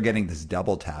 So they're getting this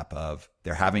double tap of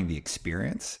they're having the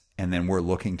experience, and then we're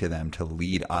looking to them to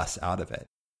lead us out of it.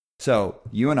 So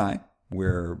you and I,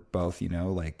 we're both,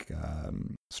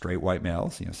 straight white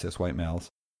males, cis white males.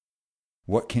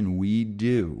 What can we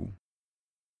do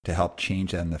to help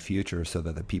change that in the future so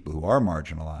that the people who are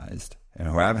marginalized and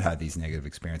who haven't had these negative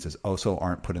experiences also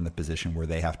aren't put in the position where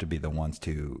they have to be the ones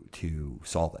to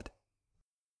solve it?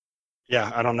 Yeah,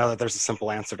 I don't know that there's a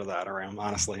simple answer to that, Aram,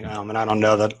 honestly. And I don't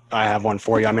know that I have one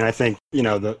for you. I mean, I think,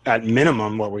 at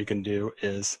minimum, what we can do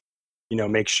is,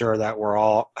 make sure that we're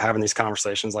all having these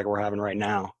conversations like we're having right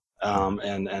now,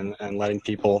 and letting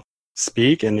people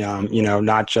speak, and,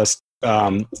 not just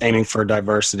aiming for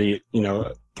diversity,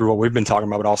 through what we've been talking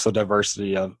about, but also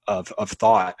diversity of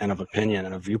thought and of opinion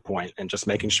and of viewpoint, and just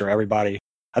making sure I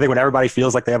think when everybody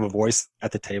feels like they have a voice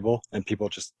at the table and people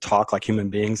just talk like human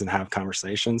beings and have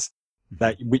conversations,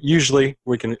 that usually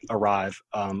we can arrive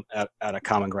at a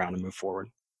common ground and move forward.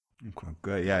 Okay,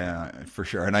 good. Yeah, for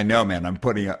sure. And I know, man, I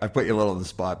put you a little on the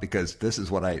spot because this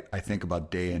is what I think about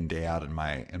day in, day out in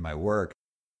my work.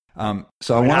 So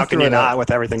I want how to can you not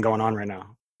with everything going on right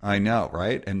now? I know,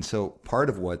 right? And so part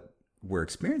of what we're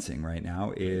experiencing right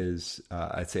now is,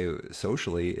 I'd say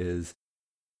socially, is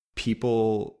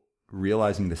people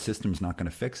realizing the system's not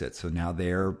going to fix it. So now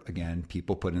they're, again,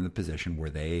 people put in the position where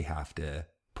they have to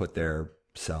put their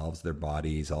selves, their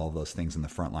bodies, all of those things in the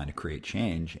front line to create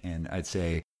change. And I'd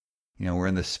say, we're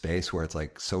in this space where it's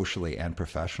like socially and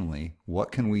professionally,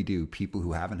 what can we do, people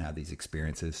who haven't had these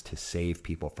experiences, to save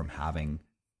people from having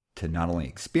to not only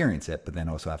experience it, but then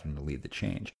also having to lead the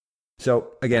change?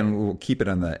 So again, we'll keep it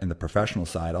in the professional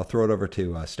side. I'll throw it over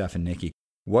to Steph and Nikki.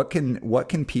 What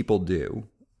can people do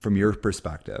from your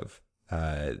perspective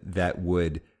that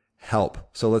would help?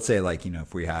 So let's say,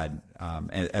 if we had,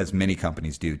 as many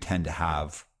companies do, tend to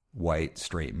have white,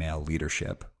 straight male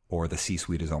leadership, or the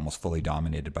C-suite is almost fully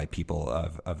dominated by people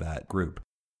of that group.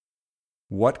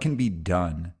 What can be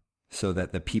done so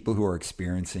that the people who are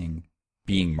experiencing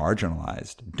being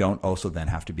marginalized don't also then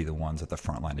have to be the ones at the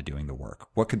front line of doing the work?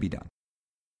 What could be done?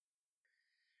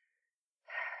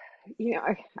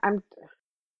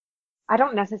 I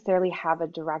don't necessarily have a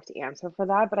direct answer for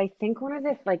that, but I think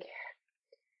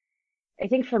I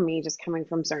think for me, just coming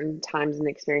from certain times and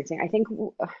experiencing, I think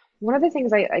one of the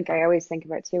things I always think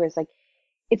about too is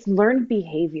it's learned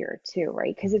behavior too,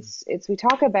 right? Because it's we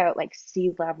talk about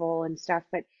C-level and stuff,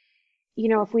 but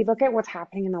if we look at what's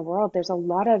happening in the world, there's a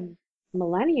lot of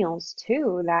millennials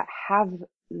too that have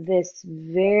this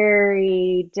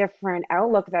very different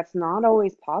outlook that's not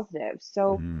always positive.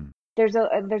 So there's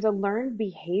a learned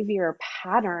behavior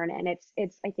pattern, and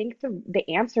it's I think the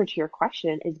answer to your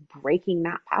question is breaking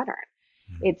that pattern.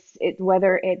 It's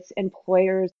whether it's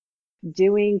employers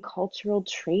doing cultural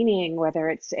training, whether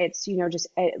it's just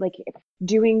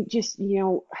doing just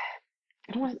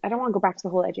I don't want to go back to the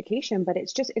whole education, but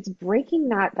it's breaking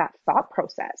that thought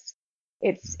process.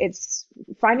 It's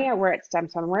finding out where it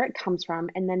stems from, where it comes from,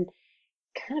 and then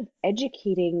kind of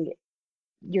educating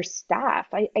your staff.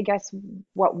 I guess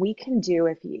what we can do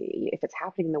if it's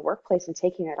happening in the workplace and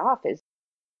taking it off is,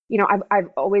 I've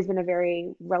always been a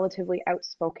very relatively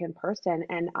outspoken person,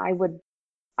 and I would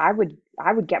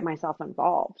get myself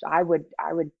involved. I would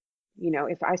You know,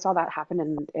 if I saw that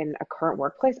happen in a current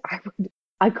workplace,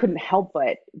 I couldn't help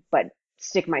but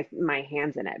stick my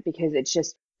hands in it, because it's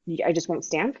just, I just won't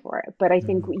stand for it. But I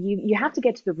think you have to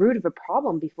get to the root of a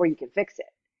problem before you can fix it.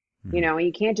 You know,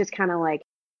 you can't just kind of like,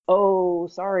 oh,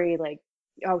 sorry, like,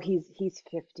 oh, he's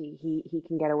 50, he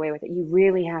can get away with it. You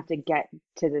really have to get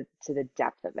to the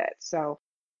depth of it. So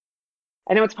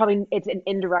I know it's an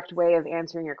indirect way of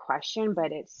answering your question,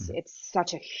 but it's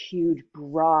such a huge,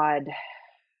 broad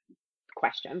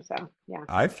question. So yeah,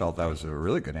 I felt that was a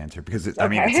really good answer, because I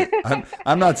mean,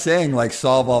 I'm not saying like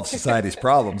solve all of society's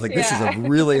problems. Like this is a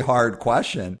really hard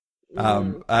question.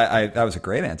 That was a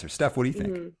great answer. Steph, what do you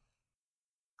think?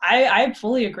 I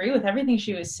fully agree with everything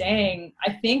she was saying.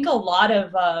 I think a lot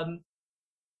of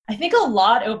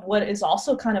what is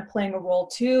also kind of playing a role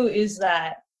too is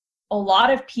that a lot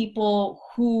of people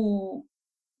who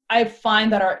I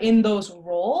find that are in those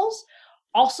roles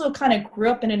also kind of grew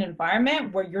up in an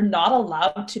environment where you're not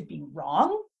allowed to be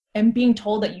wrong, and being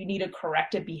told that you need to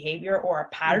correct a behavior or a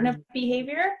pattern of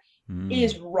behavior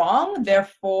is wrong,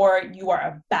 therefore you are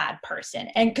a bad person.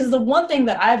 And because the one thing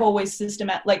that I've always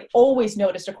always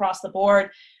noticed across the board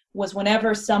was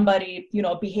whenever somebody, you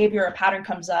know, behavior or pattern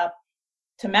comes up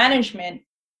to management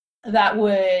that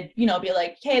would, you know, be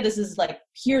like, hey, this is like,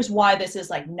 here's why this is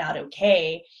like not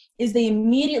okay, is they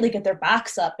immediately get their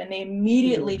backs up and they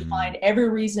immediately find every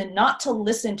reason not to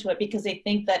listen to it, because they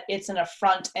think that it's an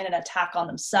affront and an attack on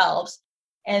themselves,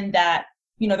 and that,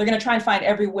 you know, they're going to try and find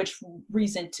every which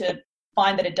reason to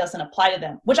find that it doesn't apply to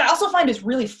them, which I also find is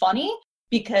really funny,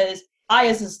 because I,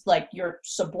 as like your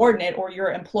subordinate or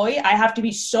your employee, I have to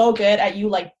be so good at you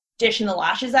like dishing the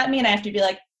lashes at me, and I have to be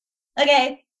like,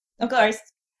 okay, of course,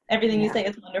 everything you say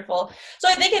is wonderful. So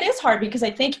I think it is hard, because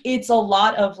I think it's a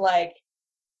lot of like,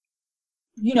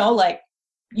 you know, like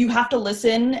you have to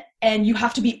listen and you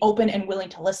have to be open and willing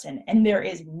to listen. And there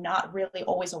is not really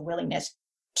always a willingness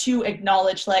to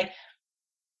acknowledge like,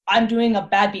 I'm doing a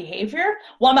bad behavior.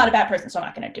 Well, I'm not a bad person, so I'm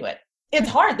not going to do it. It's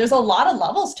hard. There's a lot of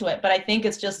levels to it, but I think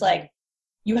it's just like,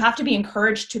 you have to be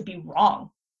encouraged to be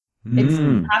wrong.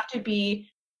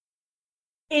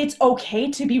 It's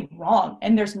okay to be wrong.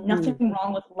 And there's nothing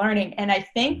wrong with learning. And I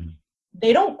think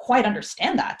they don't quite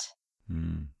understand that.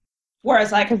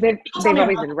 Whereas like, because they've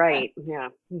always been right.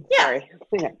 Sorry.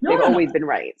 They've always been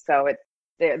right. So it's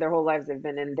their whole lives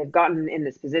they've gotten in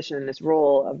this position, in this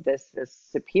role of this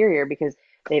superior, because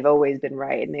they've always been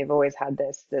right. And they've always had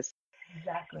this,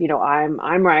 you know, I'm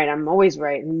right. I'm always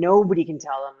right. Nobody can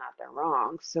tell them that they're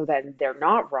wrong. So then they're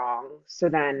not wrong. So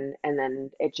then, and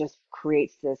then it just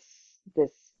creates this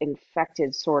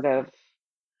infected sort of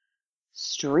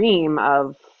stream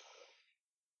of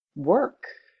work,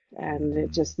 and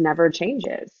it just never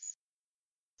changes.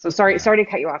 So sorry to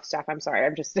cut you off, Steph. I'm sorry.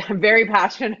 I'm very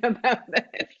passionate about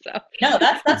this. So. No,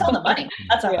 that's on the money.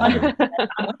 That's 100%.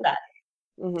 I'm with that.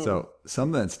 So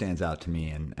something that stands out to me,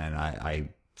 and I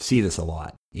see this a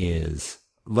lot, is,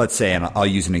 let's say, and I'll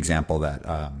use an example that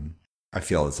I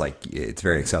feel is like, it's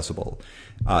very accessible,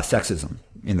 sexism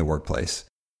in the workplace.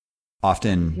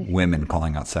 Often women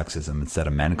calling out sexism instead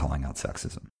of men calling out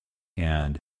sexism.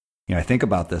 And, you know, I think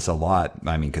about this a lot.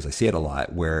 I mean, because I see it a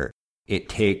lot, where it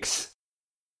takes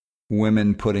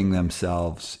women putting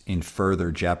themselves in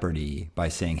further jeopardy by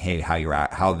saying, hey,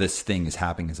 how this thing is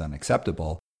happening is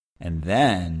unacceptable. And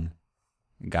then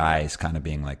guys kind of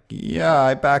being like, yeah,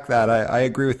 I back that. I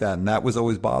agree with that. And that was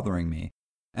always bothering me.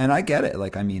 And I get it.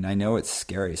 Like, I mean, I know it's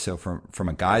scary. So from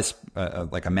a guy's,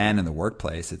 like a man in the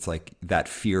workplace, it's like that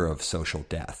fear of social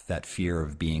death, that fear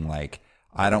of being like,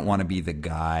 I don't want to be the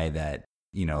guy that,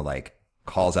 you know, like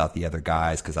calls out the other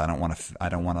guys because I don't want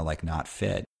to like not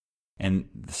fit. And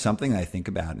something I think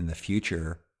about in the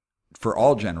future for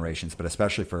all generations, but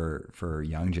especially for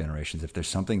young generations, if there's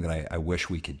something that I wish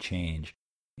we could change,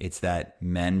 it's that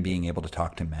men being able to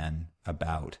talk to men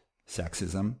about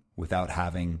sexism without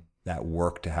having that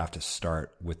work to have to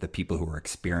start with the people who are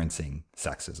experiencing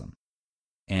sexism.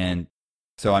 And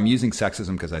so I'm using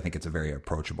sexism because I think it's a very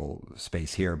approachable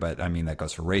space here, but I mean, that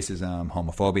goes for racism,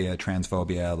 homophobia,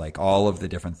 transphobia, like all of the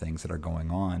different things that are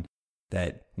going on.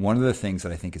 That one of the things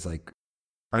that I think is like,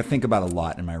 I think about a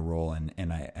lot in my role, and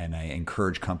I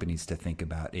encourage companies to think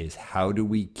about is how do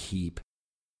we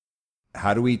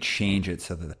change it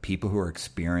so that the people who are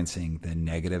experiencing the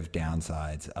negative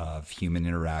downsides of human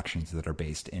interactions that are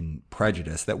based in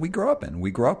prejudice that we grow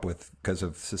up with because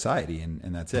of society,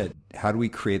 and that's it. How do we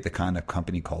create the kind of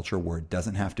company culture where it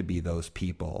doesn't have to be those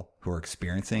people who are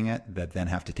experiencing it that then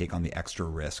have to take on the extra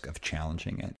risk of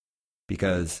challenging it?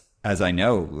 Because as I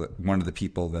know, one of the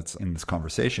people that's in this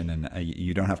conversation, and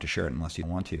you don't have to share it unless you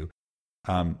want to,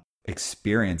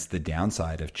 experienced the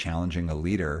downside of challenging a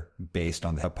leader based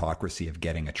on the hypocrisy of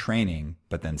getting a training,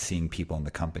 but then seeing people in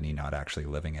the company not actually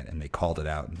living it. And they called it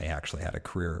out and they actually had a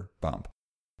career bump.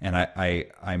 And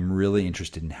I'm really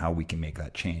interested in how we can make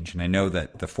that change. And I know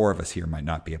that the four of us here might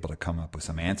not be able to come up with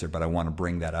some answer, but I want to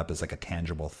bring that up as like a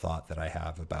tangible thought that I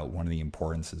have about one of the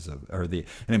importances of, or an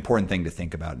important thing to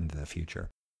think about into the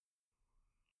future.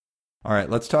 All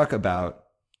right, let's talk about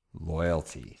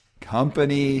loyalty,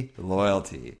 company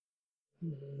loyalty.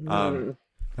 I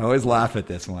always laugh at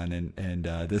this one, and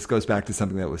this goes back to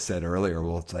something that was said earlier.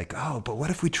 Well, it's like, oh, but what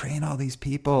if we train all these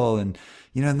people and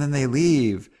and then they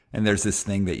leave? And there's this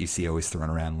thing that you see always thrown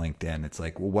around LinkedIn. It's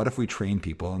like, well, what if we train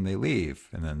people and they leave?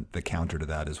 And then the counter to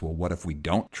that is, well, what if we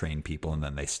don't train people and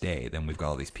then they stay? Then we've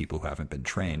got all these people who haven't been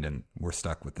trained and we're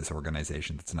stuck with this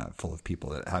organization that's not full of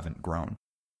people that haven't grown.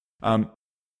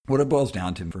 What it boils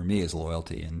down to for me is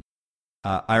loyalty. And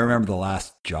I remember the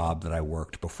last job that I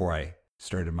worked before I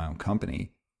started my own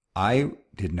company. I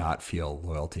did not feel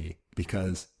loyalty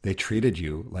because they treated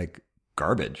you like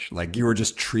garbage. Like you were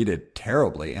just treated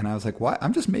terribly. And I was like, why?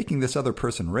 I'm just making this other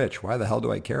person rich. Why the hell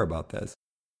do I care about this?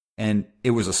 And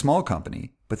it was a small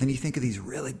company, but then you think of these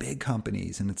really big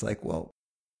companies and it's like, well,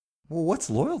 what's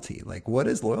loyalty? Like, what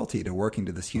is loyalty to working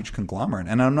to this huge conglomerate?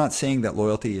 And I'm not saying that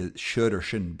loyalty should or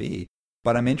shouldn't be,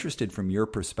 but I'm interested from your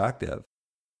perspective.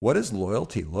 What does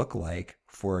loyalty look like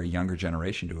for a younger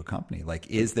generation to a company? Like,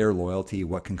 is there loyalty?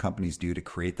 What can companies do to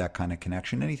create that kind of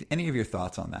connection? Any of your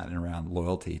thoughts on that and around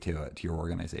loyalty to your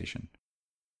organization?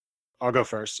 I'll go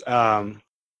first.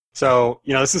 So,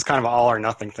 this is kind of an all or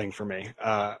nothing thing for me.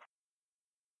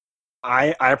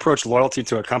 I approach loyalty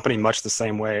to a company much the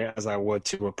same way as I would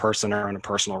to a person or in a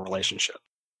personal relationship.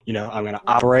 I'm going to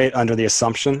operate under the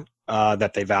assumption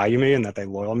that they value me and that they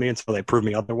loyal me until they prove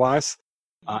me otherwise.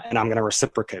 And I'm going to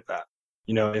reciprocate that.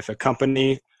 If a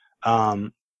company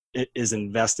is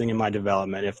investing in my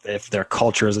development, if their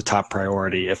culture is a top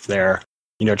priority, if they're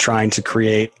trying to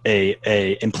create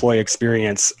a employee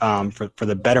experience for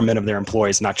the betterment of their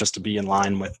employees, not just to be in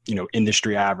line with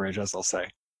industry average, as they'll say,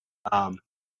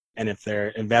 and if they're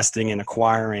investing in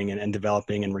acquiring and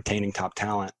developing and retaining top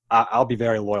talent, I'll be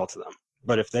very loyal to them.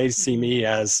 But if they see me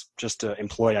as just an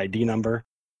employee ID number,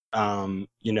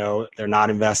 they're not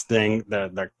investing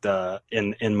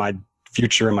in my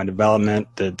future, in my development,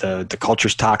 the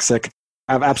culture's toxic,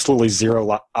 I have absolutely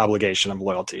zero obligation of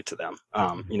loyalty to them.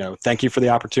 Thank you for the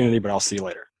opportunity, but I'll see you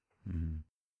later. Mm-hmm.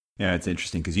 Yeah, it's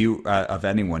interesting because you, of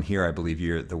anyone here, I believe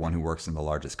you're the one who works in the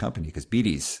largest company because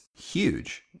BD's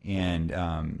huge. And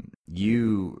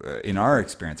you, in our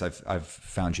experience, I've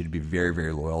found you to be very,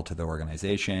 very loyal to the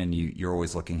organization. You're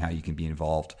always looking how you can be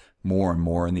involved more and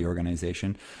more in the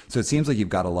organization. So it seems like you've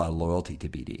got a lot of loyalty to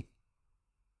BD.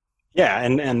 Yeah,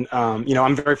 and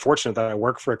I'm very fortunate that I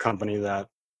work for a company that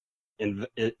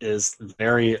is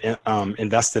very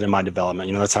invested in my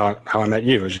development. That's how I met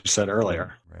you, as you said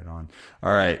earlier. Right on.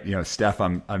 All right. Steph,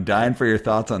 I'm dying for your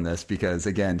thoughts on this because,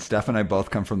 again, Steph and I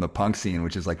both come from the punk scene,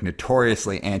 which is like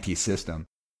notoriously anti-system.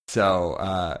 So,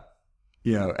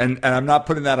 and I'm not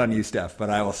putting that on you, Steph, but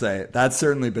I will say that's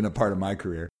certainly been a part of my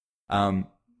career.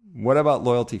 What about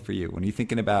loyalty for you? When you're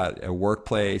thinking about a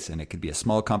workplace, and it could be a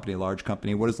small company, a large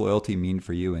company, what does loyalty mean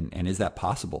for you? And is that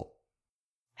possible?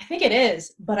 I think it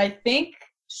is, but I think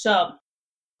so.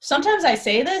 Sometimes I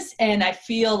say this and I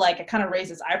feel like it kind of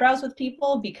raises eyebrows with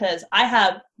people because I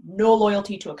have no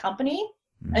loyalty to a company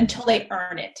until they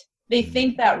earn it. They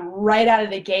think that right out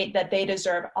of the gate that they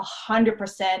deserve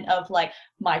 100% of like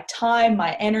my time,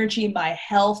 my energy, my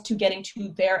health to getting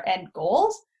to their end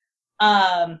goals,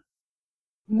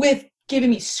 with giving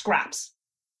me scraps.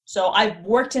 So I've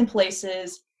worked in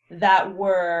places that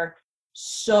were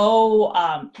so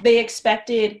they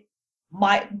expected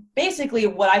basically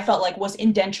what I felt like was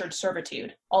indentured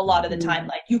servitude a lot of the time.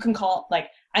 Like you can call, like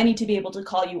I need to be able to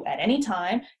call you at any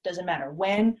time, doesn't matter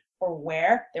when or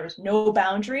where, there was no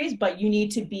boundaries, but you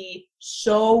need to be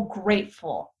so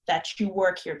grateful that you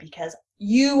work here because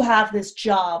you have this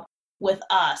job with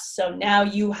us. So now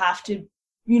you have to,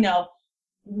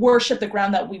 worship the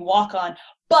ground that we walk on,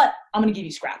 but I'm going to give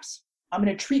you scraps. I'm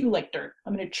going to treat you like dirt.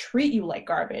 I'm going to treat you like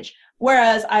garbage.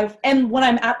 Whereas when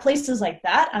I'm at places like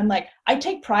that, I'm like, I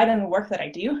take pride in the work that I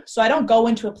do. So I don't go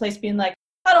into a place being like,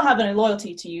 I don't have any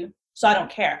loyalty to you, so I don't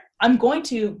care. I'm going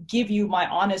to give you my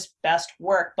honest best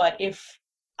work. But if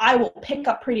I will pick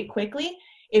up pretty quickly,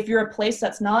 if you're a place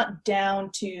that's not down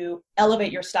to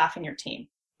elevate your staff and your team,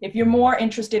 if you're more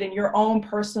interested in your own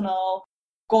personal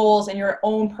goals and your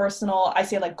own personal, I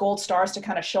say like gold stars to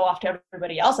kind of show off to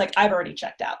everybody else, like I've already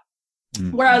checked out.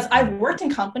 Whereas I've worked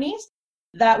in companies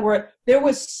there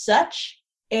was such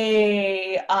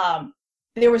a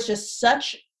there was just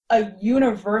such a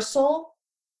universal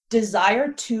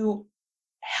desire to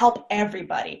help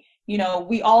everybody. You know,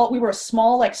 we were a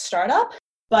small like startup,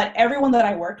 but everyone that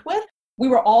I worked with, we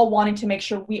were all wanting to make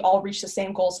sure we all reached the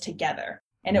same goals together.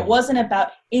 And it wasn't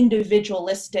about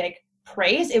individualistic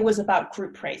praise. It was about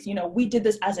group praise. You know, we did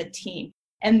this as a team.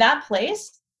 And that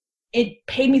place, it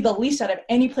paid me the least out of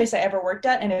any place I ever worked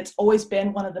at. And it's always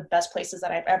been one of the best places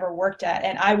that I've ever worked at.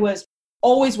 And I was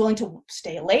always willing to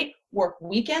stay late, work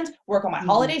weekends, work on my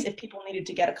holidays. If people needed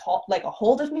to get a call, like a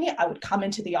hold of me, I would come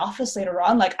into the office later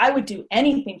on. Like I would do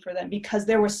anything for them because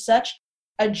there was such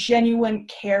a genuine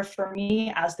care for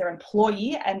me as their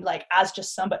employee and like as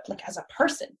just somebody, like as a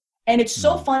person. And it's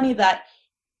so funny that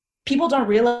people don't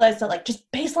realize that like just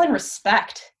baseline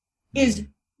respect is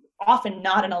often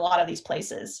not in a lot of these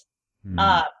places.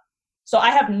 So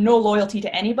I have no loyalty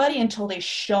to anybody until they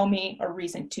show me a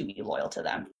reason to be loyal to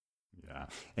them. Yeah.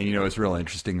 And you know, it's real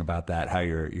interesting about that, how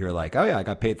you're like, oh yeah, I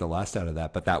got paid the less out of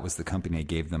that, but that was the company I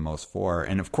gave the most for.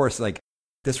 And of course, like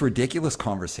this ridiculous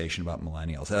conversation about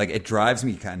millennials, like it drives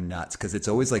me kind of nuts because it's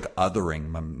always like othering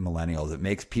millennials. It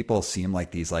makes people seem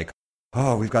like these like,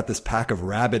 oh, we've got this pack of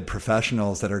rabid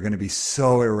professionals that are going to be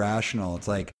so irrational. It's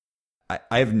like,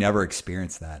 I've never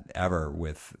experienced that ever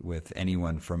with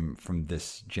anyone from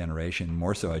this generation.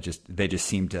 More so, they just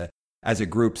seem to, as a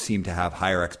group, seem to have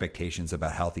higher expectations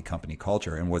about healthy company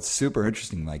culture. And what's super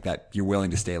interesting, like that, you're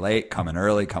willing to stay late, come in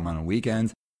early, come on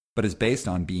weekends, but it's based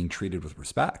on being treated with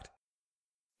respect.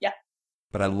 Yeah.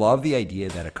 But I love the idea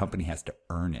that a company has to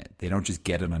earn it. They don't just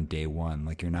get it on day one.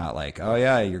 Like you're not like, oh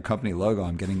yeah, your company logo,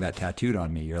 I'm getting that tattooed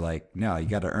on me. You're like, no, you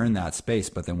got to earn that space.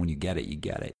 But then when you get it, you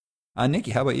get it.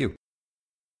 Nikki, how about you?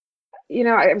 You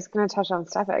know, I was going to touch on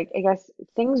stuff. I guess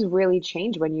things really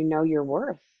change when you know your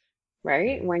worth,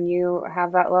 right? When you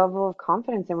have that level of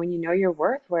confidence and when you know your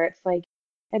worth, where it's like,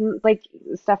 and like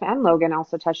Steph and Logan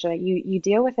also touched on it, you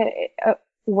deal with it.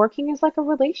 Working is like a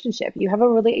relationship. You have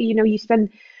you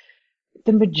spend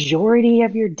the majority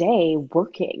of your day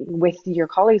working with your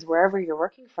colleagues wherever you're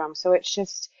working from. So it's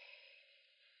just,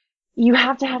 you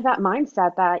have to have that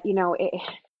mindset that,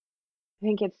 I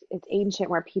think it's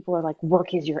ancient where people are like,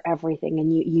 work is your everything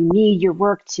and you need your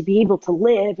work to be able to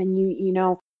live. And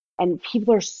and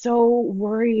people are so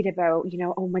worried about,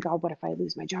 oh my God, what if I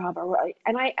lose my job?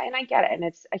 And I get it. And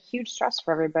it's a huge stress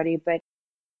for everybody. But,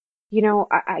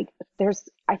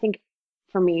 I think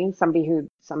for me, somebody who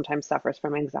sometimes suffers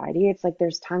from anxiety, it's like,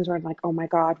 there's times where I'm like, oh my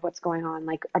God, what's going on?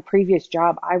 Like a previous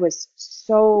job, I was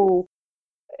so,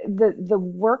 the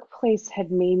workplace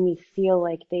had made me feel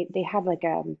like they have like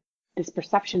this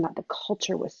perception that the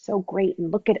culture was so great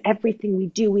and look at everything we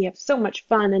do. We have so much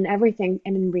fun and everything.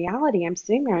 And in reality, I'm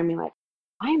sitting there, like,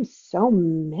 I am so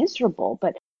miserable,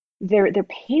 but they're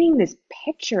painting this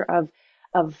picture of,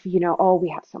 oh, we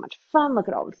have so much fun. Look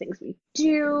at all the things we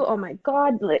do. Oh my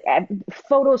God,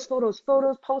 photos,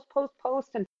 post.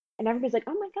 And everybody's like,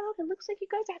 oh my God, it looks like you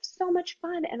guys have so much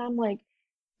fun. And I'm like,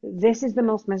 this is the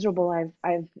most miserable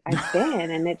I've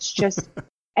been. And it's just,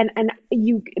 but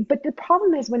the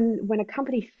problem is when a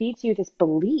company feeds you this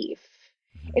belief,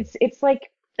 it's like,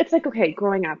 okay,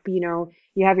 growing up, you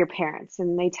have your parents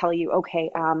and they tell you, okay,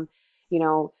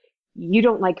 you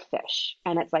don't like fish.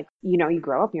 And it's like, you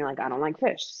grow up and you're like, I don't like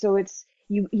fish. So it's,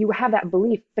 you have that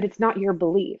belief, but it's not your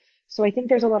belief. So I think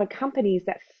there's a lot of companies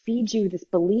that feed you this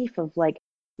belief of like,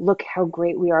 look how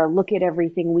great we are. Look at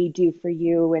everything we do for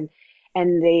you.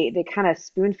 And they kind of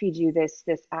spoon feed you this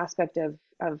aspect of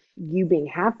you being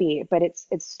happy, but it's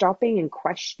stopping and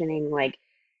questioning, like,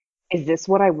 is this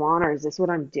what I want or is this what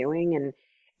I'm doing?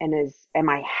 And am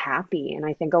I happy? And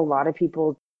I think a lot of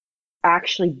people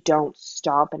actually don't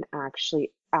stop and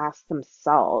actually ask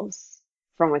themselves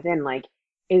from within, like,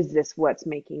 is this what's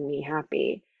making me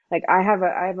happy? Like I have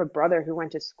a brother who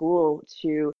went to school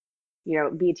to,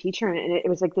 be a teacher, and it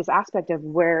was like this aspect of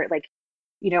where, like,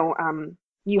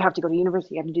 you have to go to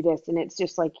university, you have to do this. And it's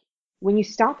just like, when you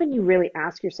stop and you really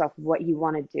ask yourself what you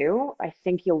want to do, I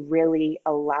think you'll really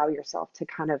allow yourself to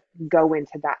kind of go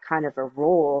into that kind of a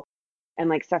role. And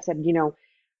like Steph said,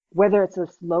 whether it's a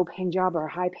low paying job or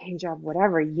a high paying job,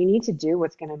 whatever, you need to do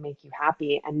what's going to make you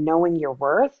happy. And knowing your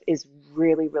worth is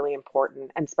really, really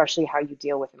important, and especially how you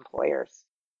deal with employers.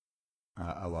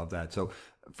 I love that. So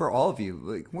for all of you,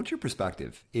 like, what's your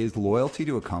perspective? Is loyalty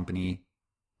to a company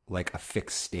like a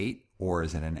fixed state, or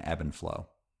is it an ebb and flow?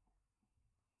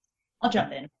 I'll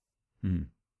jump in. I'm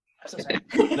so sorry.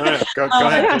 No, go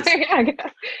ahead, please.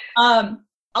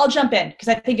 I'll jump in because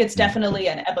I think it's definitely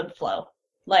an ebb and flow.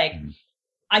 Like,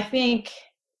 I think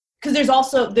because there's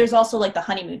also like the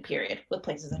honeymoon period with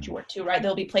places that you work too, right?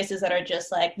 There'll be places that are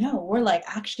just like, no, we're like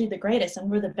actually the greatest and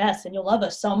we're the best and you'll love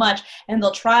us so much. And they'll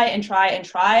try and try and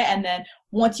try. And then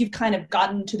once you've kind of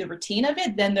gotten to the routine of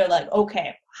it, then they're like,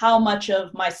 okay, how much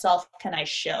of myself can I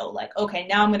show? Like, okay,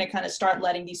 now I'm going to kind of start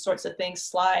letting these sorts of things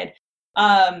slide.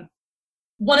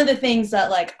 One of the things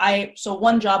that so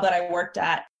one job that I worked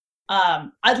at,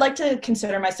 I'd like to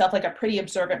consider myself like a pretty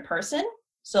observant person.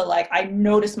 So like I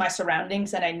notice my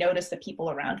surroundings and I notice the people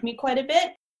around me quite a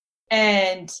bit.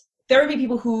 And there would be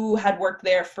people who had worked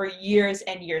there for years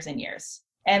and years and years.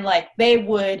 And like they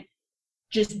would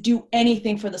just do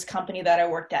anything for this company that I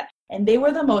worked at. And they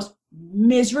were the most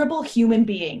miserable human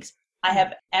beings I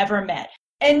have ever met.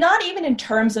 And not even in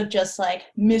terms of just like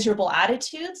miserable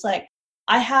attitudes. Like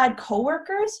I had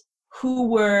coworkers who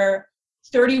were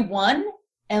 31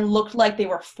 and looked like they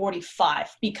were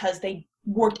 45 because they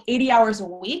worked 80 hours a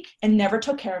week and never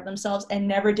took care of themselves and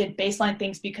never did baseline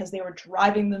things because they were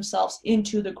driving themselves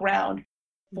into the ground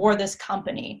for this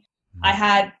company. I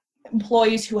had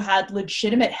employees who had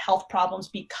legitimate health problems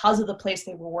because of the place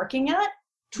they were working at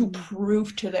to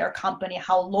prove to their company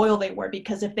how loyal they were,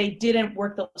 because if they didn't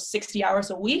work those 60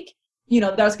 hours a week,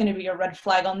 that was going to be a red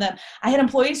flag on them. I had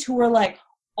employees who were like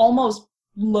almost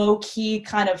low-key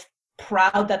kind of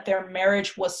proud that their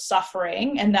marriage was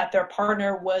suffering and that their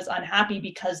partner was unhappy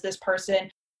because this person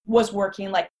was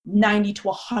working like 90 to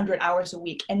 100 hours a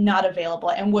week and not available,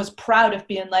 and was proud of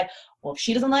being like, well, if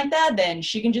she doesn't like that, then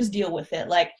she can just deal with it.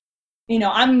 Like,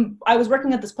 I was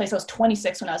working at this place. I was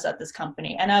 26 when I was at this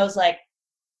company. And I was like,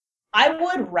 I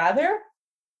would rather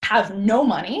have no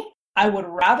money. I would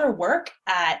rather work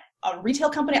at a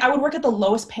retail company. I would work at the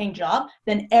lowest paying job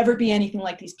than ever be anything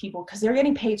like these people, because they're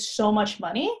getting paid so much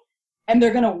money. And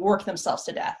they're going to work themselves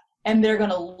to death. And they're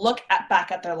going to look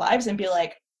back at their lives and be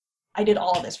like, I did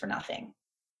all of this for nothing.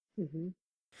 Mm-hmm.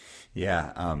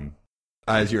 Yeah.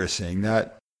 As you were saying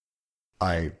that,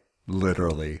 I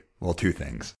literally, two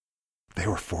things. They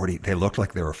were 40. They looked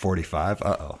like they were 45.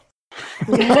 Uh-oh.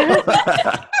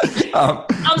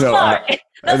 I'm sorry.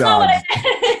 That's not what I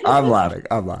did.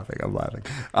 I'm laughing.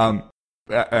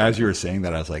 As you were saying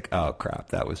that, I was like, oh crap,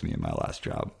 that was me in my last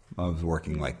job. I was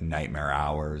working like nightmare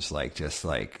hours, like just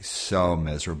like so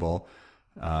miserable.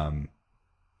 And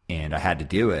I had to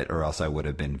do it, or else I would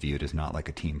have been viewed as not like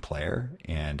a team player.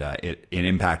 And it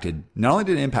impacted, not only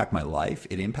did it impact my life,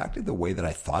 it impacted the way that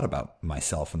I thought about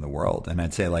myself and the world. And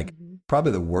I'd say like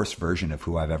probably the worst version of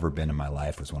who I've ever been in my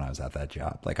life was when I was at that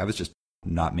job. Like I was just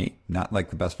not me, not like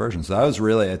the best version. So that was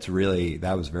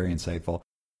that was very insightful.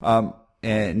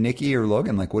 And Nikki or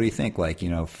Logan, like, what do you think? Like,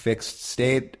 fixed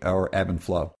state or ebb and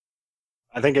flow?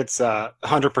 I think it's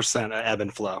 100% ebb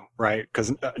and flow, right?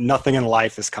 Because nothing in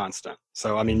life is constant.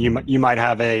 So, I mean, you might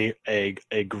have a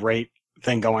great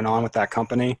thing going on with that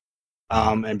company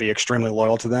and be extremely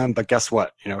loyal to them. But guess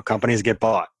what? Companies get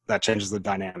bought. That changes the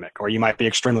dynamic. Or you might be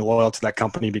extremely loyal to that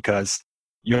company because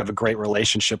you have a great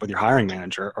relationship with your hiring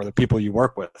manager or the people you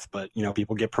work with. But,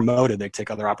 people get promoted. They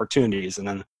take other opportunities. And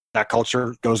then that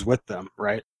culture goes with them,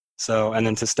 right? So, and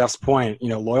then to Steph's point,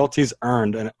 loyalty is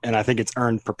earned, and I think it's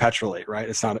earned perpetually, right?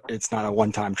 It's not a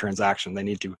one-time transaction.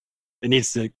 It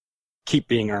needs to keep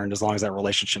being earned as long as that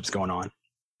relationship's going on.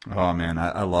 Oh man,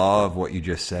 I love what you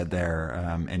just said there,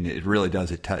 and it really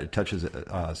does. It touches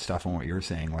stuff on what you're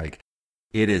saying. Like,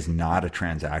 it is not a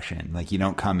transaction. Like, you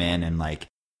don't come in and like,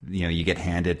 you get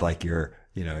handed like your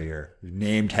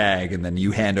name tag and then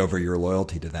you hand over your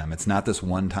loyalty to them. It's not this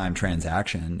one-time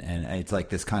transaction, and it's like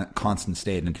this constant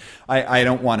state. And I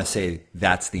don't want to say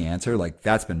that's the answer. Like,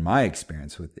 that's been my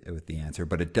experience with the answer,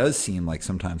 but it does seem like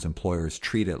sometimes employers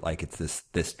treat it like it's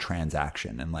this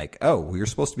transaction and like, oh, well, you're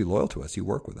supposed to be loyal to us. You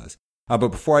work with us. But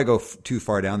before I go too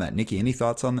far down that, Nikki, any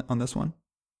thoughts on this one?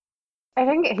 I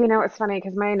think, it's funny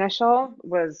because my initial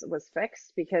was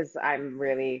fixed because I'm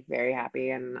really very happy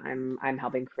and I'm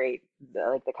helping create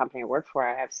the company I work for.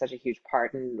 I have such a huge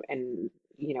part in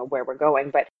where we're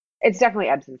going, but it's definitely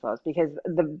ebbs and flows because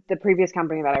the previous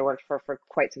company that I worked for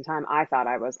quite some time, I thought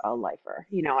I was a lifer.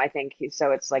 I think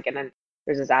so. It's like, and then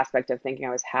there's this aspect of thinking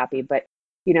I was happy, but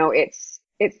it's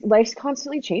life's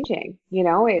constantly changing.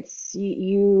 It's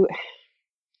you.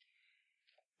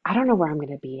 I don't know where I'm going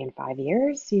to be in 5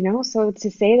 years, so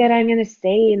to say that I'm going to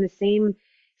stay in the same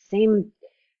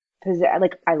position,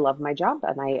 like I love my job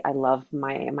and I love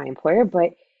my employer,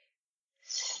 but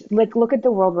like, look at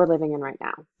the world we're living in right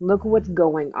now. Look what's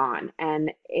going on.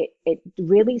 And it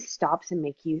really stops and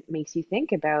makes you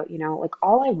think about, like,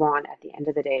 all I want at the end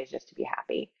of the day is just to be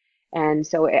happy. And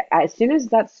so as soon as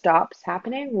that stops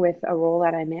happening with a role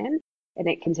that I'm in and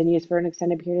it continues for an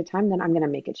extended period of time, then I'm going to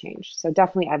make a change. So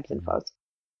definitely ebbs and flows.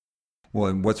 Well,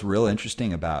 and what's real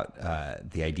interesting about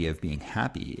the idea of being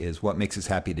happy is what makes us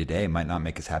happy today might not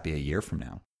make us happy a year from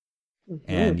now.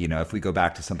 Mm-hmm. And, if we go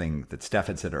back to something that Steph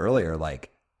had said earlier,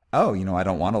 like, oh, I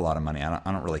don't want a lot of money. I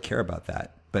don't really care about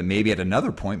that. But maybe at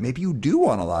another point, maybe you do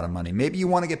want a lot of money. Maybe you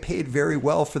want to get paid very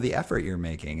well for the effort you're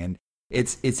making. And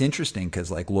it's interesting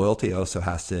because like loyalty also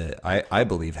has to, I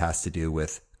believe, has to do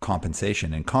with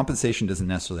compensation. And compensation doesn't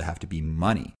necessarily have to be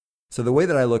money. So the way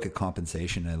that I look at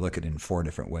compensation, I look at it in 4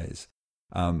 different ways.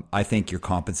 I think you're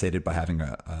compensated by having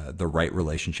the right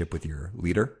relationship with your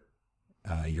leader.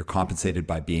 You're compensated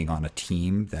by being on a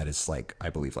team that is like, I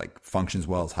believe, like functions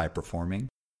well, is high performing.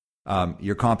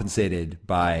 You're compensated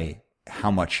by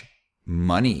how much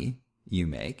money you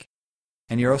make.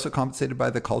 And you're also compensated by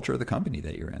the culture of the company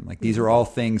that you're in. Like these are all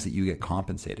things that you get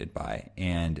compensated by.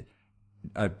 And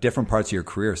different parts of your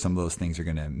career, some of those things are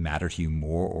going to matter to you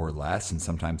more or less. And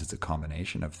sometimes it's a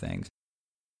combination of things.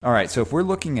 All right. So if we're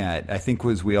looking at, I think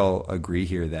we all agree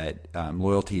here that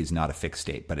loyalty is not a fixed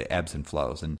state, but it ebbs and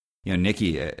flows. And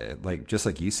Nikki, like just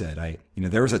like you said,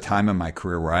 there was a time in my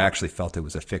career where I actually felt it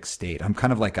was a fixed state. I'm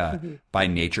kind of like by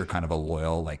nature, kind of a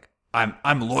loyal, like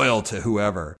I'm loyal to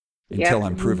whoever until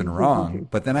I'm proven wrong.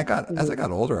 But then as I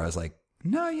got older, I was like,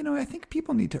 no, I think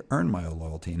people need to earn my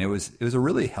loyalty. And it was a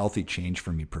really healthy change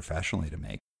for me professionally to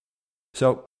make.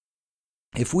 So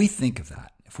if we think of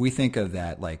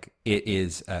that, like it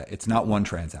is, it's not one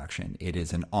transaction. It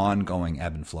is an ongoing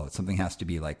ebb and flow. Something has to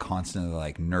be like constantly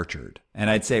like nurtured. And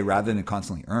I'd say rather than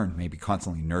constantly earned, maybe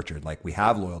constantly nurtured. Like we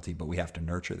have loyalty, but we have to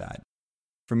nurture that.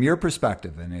 From your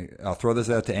perspective, and I'll throw this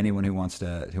out to anyone who wants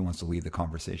to lead the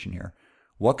conversation here.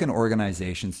 What can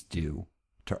organizations do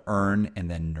to earn and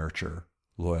then nurture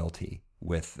loyalty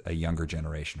with a younger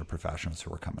generation of professionals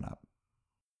who are coming up?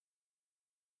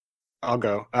 I'll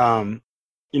go.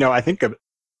 I think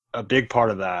a big part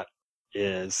of that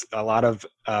is a lot of,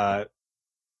 I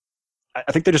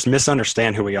think they just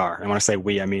misunderstand who we are. And when I say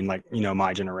we, I mean like,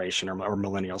 my generation or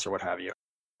millennials or what have you.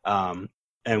 And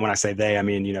when I say they, I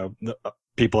mean, the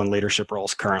people in leadership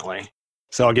roles currently.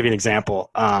 So I'll give you an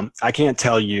example. I can't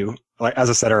tell you, like,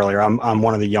 as I said earlier, I'm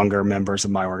one of the younger members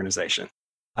of my organization.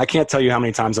 I can't tell you how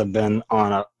many times I've been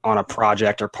on a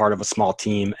project or part of a small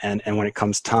team. And when it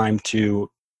comes time to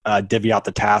divvy out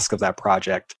the task of that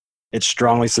project, it's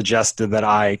strongly suggested that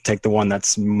I take the one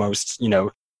that's most,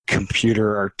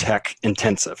 computer or tech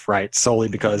intensive, right? Solely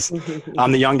because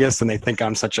I'm the youngest and they think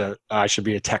I should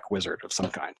be a tech wizard of some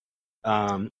kind.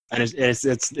 And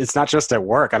it's not just at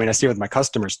work. I mean, I see it with my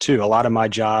customers too. A lot of my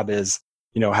job is,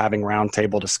 having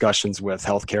roundtable discussions with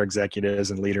healthcare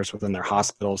executives and leaders within their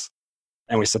hospitals.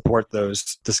 And we support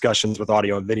those discussions with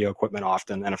audio and video equipment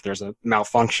often. And if there's a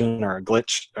malfunction or a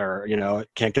glitch or,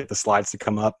 can't get the slides to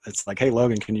come up, it's like, hey,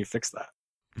 Logan, can you fix that?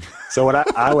 So what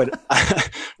I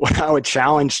would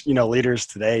challenge, leaders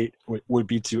today would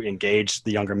be to engage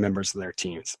the younger members of their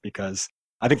teams, because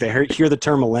I think they hear the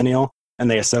term millennial and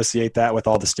they associate that with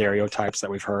all the stereotypes that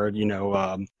we've heard.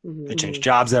 They change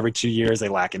jobs every 2 years. They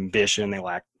lack ambition. They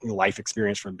lack life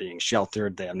experience from being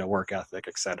sheltered. They have no work ethic,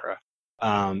 et cetera.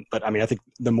 But I mean, I think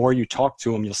the more you talk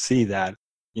to them, you'll see that,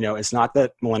 it's not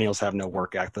that millennials have no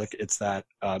work ethic. It's that,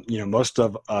 most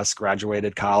of us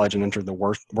graduated college and entered the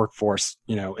workforce,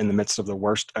 in the midst of the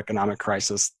worst economic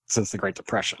crisis since the Great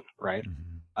Depression, right?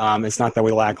 Mm-hmm. It's not that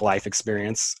we lack life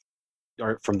experience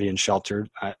or from being sheltered.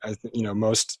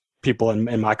 Most people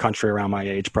in my country around my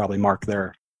age probably mark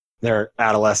their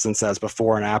adolescence as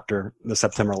before and after the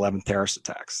September 11th terrorist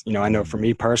attacks. I know for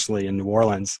me personally in New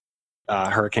Orleans,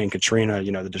 Hurricane Katrina,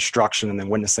 the destruction and then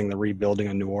witnessing the rebuilding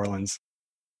of New Orleans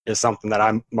is something that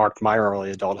I marked my early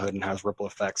adulthood and has ripple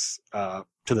effects to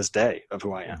this day of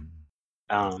who I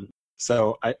am.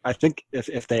 So I think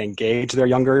if they engage their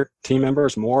younger team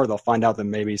members more, they'll find out that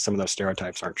maybe some of those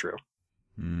stereotypes aren't true.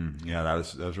 Yeah, that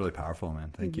was really powerful,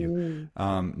 man. Thank you.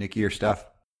 Nikki or Steph?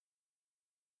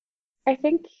 I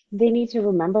think they need to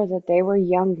remember that they were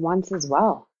young once as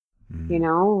well.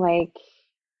 Like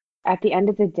at the end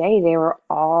of the day, they were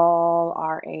all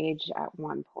our age at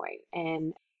one point.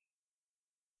 And,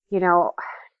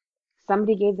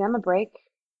 somebody gave them a break.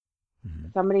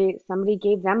 Somebody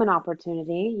gave them an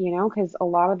opportunity, because a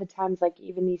lot of the times, like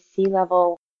even these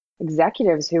C-level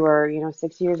executives who are,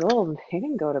 6 years old, they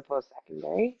didn't go to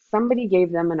post-secondary. Somebody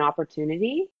gave them an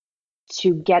opportunity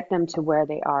to get them to where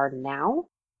they are now.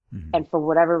 And for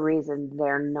whatever reason,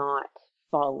 they're not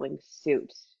following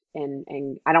suit.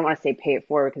 And I don't want to say pay it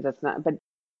forward because that's not, but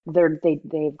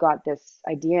they've got this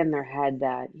idea in their head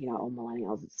that,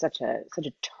 millennials, it's such a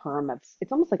term of,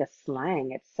 it's almost like a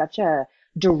slang. It's such a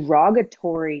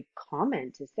derogatory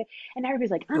comment to say. And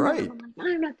everybody's like,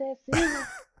 I'm not this.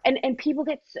 And people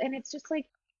get, and it's just like,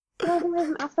 Well, there's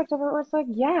an aspect of it where it's like,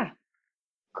 yeah,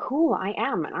 cool, I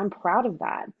am, and I'm proud of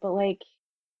that. But like,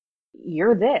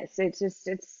 you're this. It's just,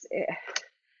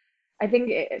 I think,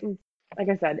 like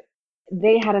I said,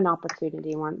 they had an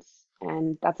opportunity once,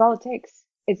 and that's all it takes.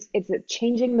 It's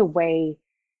changing the way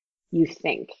you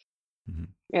think, Mhm.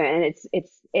 and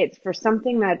it's for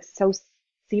something that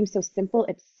seems so simple.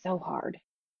 It's so hard.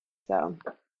 So,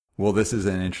 Well, this is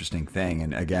an interesting thing.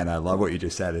 And again, I love what you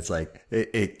just said. It's like,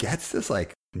 it gets this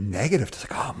like negative. It's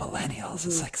like, oh, millennials.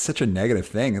 It's mhm, like such a negative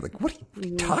thing. Like, what are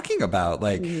you mhm, talking about?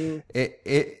 Like, mhm.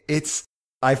 it's,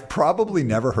 I've probably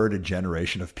never heard a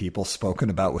generation of people spoken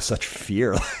about with such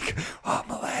fear. Like, oh,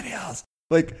 millennials.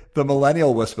 Like the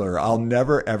millennial whisperer, I'll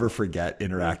never ever forget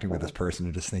interacting with this person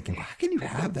and just thinking, how can you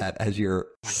have that as your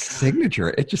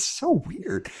signature? It's just so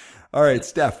weird. All right,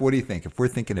 Steph, what do you think? If we're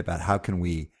thinking about how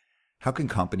can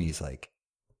companies like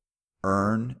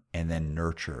earn and then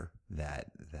nurture that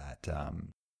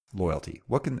loyalty?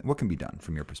 What can be done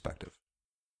from your perspective?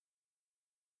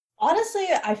 Honestly,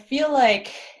 I feel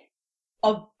like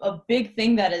a big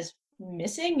thing that is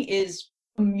missing is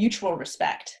mutual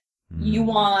respect. You Mm,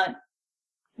 want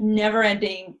never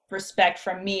ending respect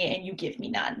from me and you give me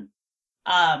none.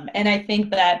 And I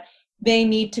think that they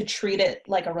need to treat it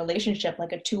like a relationship,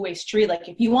 like a two-way street. Like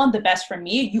if you want the best from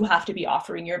me, you have to be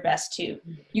offering your best too.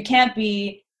 You can't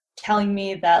be telling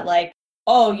me that like,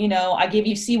 oh, I gave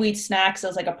you seaweed snacks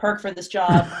as like a perk for this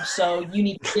job, so you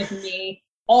need to give me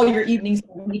all your evenings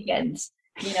and weekends,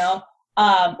 you know?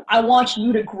 I want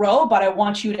you to grow, but I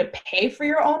want you to pay for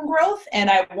your own growth, and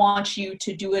I want you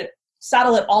to do it,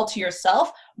 saddle it all to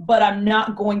yourself, but I'm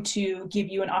not going to give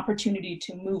you an opportunity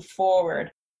to move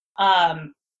forward.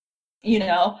 Um, you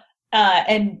know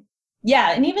and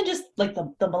yeah, and even just like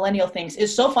the millennial things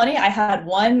is so funny. I had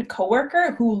one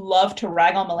coworker who loved to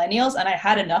rag on millennials, and I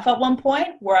had enough at one point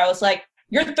where I was like,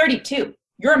 you're 32,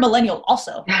 you're a millennial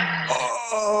also.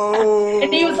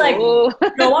 And he was like, oh,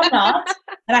 Oh. no, I'm not.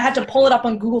 And I had to pull it up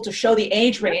on Google to show the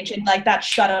age range, and like that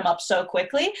shut him up so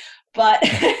quickly. But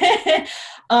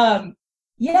um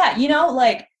yeah,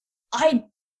 like i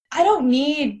I don't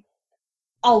need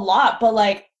a lot, but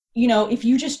like, if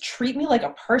you just treat me like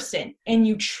a person and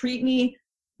you treat me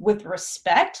with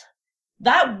respect,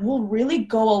 that will really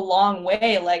go a long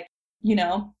way. Like,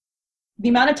 the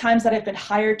amount of times that I've been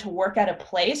hired to work at a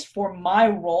place for my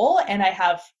role, and I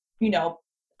have,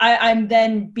 I'm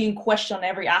then being questioned on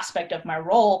every aspect of my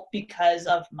role because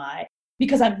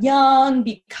I'm young,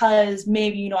 because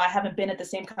maybe, I haven't been at the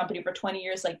same company for 20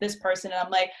 years like this person. And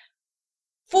I'm like,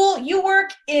 fool, you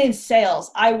work in sales,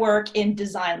 I work in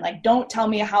design. Like, don't tell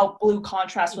me how blue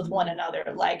contrasts with one another.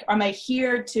 Like, am I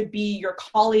here to be your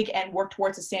colleague and work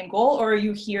towards the same goal, or are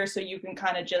you here so you can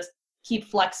kind of just keep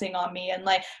flexing on me and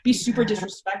like be super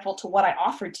disrespectful to what I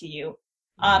offered to you?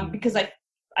 Because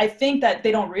I think that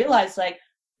they don't realize, like,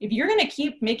 if you're going to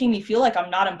keep making me feel like I'm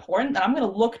not important, then I'm going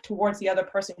to look towards the other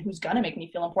person who's going to make me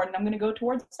feel important. I'm going to go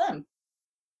towards them.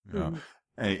 no.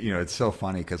 And, it's so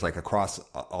funny because like across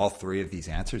all three of these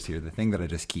answers here, the thing that I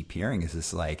just keep hearing is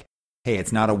this like, hey,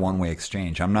 it's not a one-way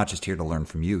exchange. I'm not just here to learn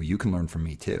from you. You can learn from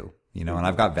me too, and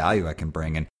I've got value I can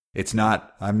bring. And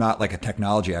I'm not like a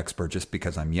technology expert just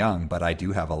because I'm young, but I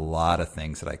do have a lot of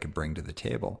things that I could bring to the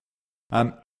table.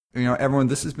 Um, everyone,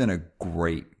 this has been a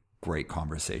great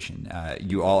conversation.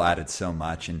 You all added so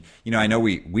much, and I know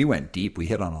we went deep. We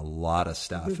hit on a lot of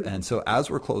stuff, and so as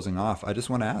we're closing off, I just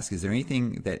want to ask: is there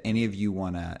anything that any of you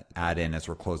want to add in as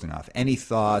we're closing off? Any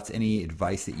thoughts? Any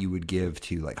advice that you would give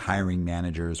to like hiring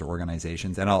managers or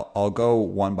organizations? And I'll go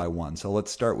one by one. So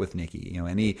let's start with Nikki.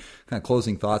 Any kind of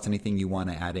closing thoughts? Anything you want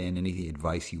to add in? Any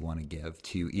advice you want to give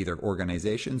to either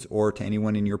organizations or to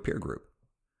anyone in your peer group?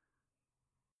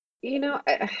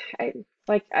 I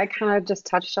like I kind of just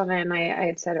touched on it, and I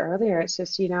had said earlier, it's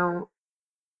just,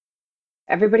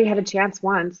 everybody had a chance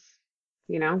once,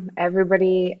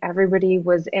 everybody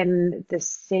was in the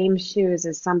same shoes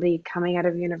as somebody coming out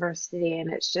of university,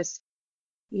 and it's just,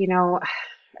 you know,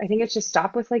 I think it's just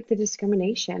stop with like the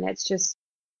discrimination. It's just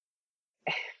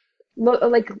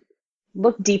like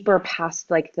look deeper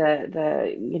past like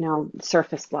the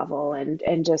surface level,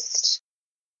 and just,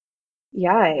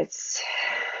 yeah, it's,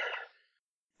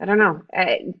 I don't know.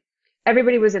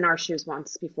 Everybody was in our shoes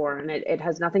once before, and it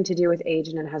has nothing to do with age,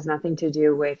 and it has nothing to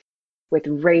do with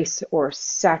race or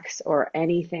sex or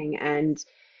anything. And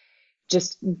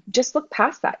just just look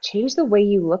past that. Change the way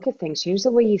you look at things, change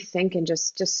the way you think, and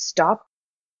just stop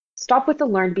with the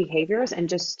learned behaviors and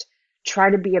just try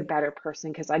to be a better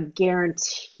person, because I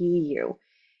guarantee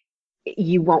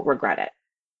you won't regret it.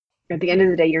 At the end of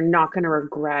the day, you're not going to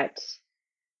regret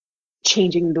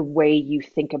changing the way you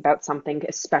think about something,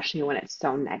 especially when it's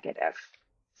so negative.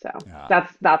 So Yeah.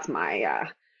 that's my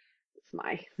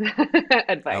advice.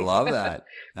 I love that.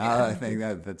 No, I think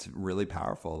that's really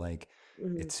powerful. Like,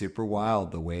 it's super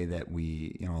wild the way that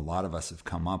we, a lot of us have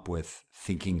come up with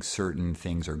thinking certain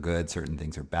things are good, certain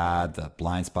things are bad, the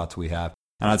blind spots we have.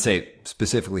 And I'd say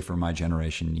specifically for my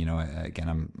generation, again,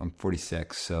 I'm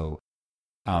 46, so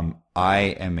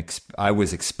I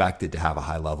was expected to have a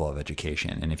high level of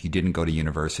education, and if you didn't go to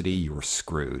university, you were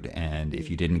screwed, and if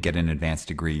you didn't get an advanced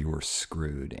degree, you were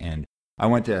screwed. And I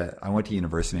went to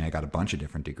university and I got a bunch of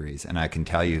different degrees, and I can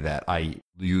tell you that I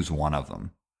used one of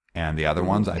them, and the other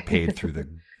ones I paid through the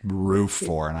roof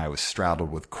for, and I was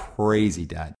straddled with crazy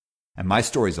debt. And my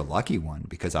story's a lucky one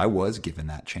because I was given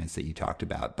that chance that you talked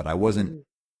about, but I wasn't.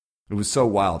 It was so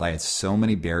wild. I had so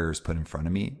many barriers put in front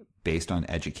of me based on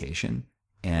education.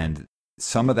 And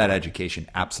some of that education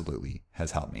absolutely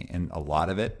has helped me. And a lot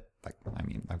of it,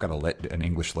 I've got an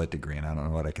English lit degree, and I don't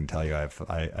know what I can tell you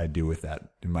I do with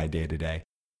that in my day to day.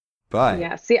 But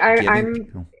yeah, see,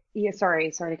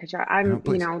 sorry to cut you off.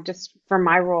 No, just for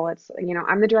my role, it's,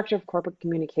 I'm the director of corporate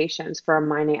communications for a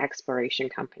mining exploration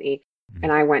company. Mm-hmm.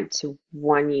 And I went to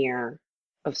 1 year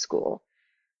of school.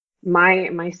 My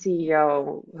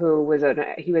CEO,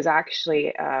 he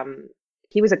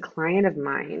was a client of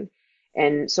mine.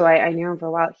 And so I knew him for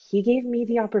a while. He gave me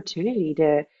the opportunity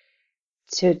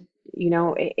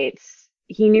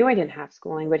he knew I didn't have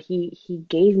schooling, but he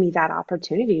gave me that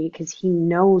opportunity because he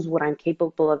knows what I'm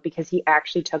capable of, because he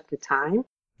actually took the time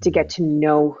to get to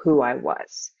know who I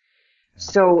was. Yeah.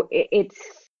 So it's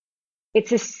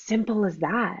as simple as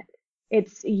that.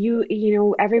 It's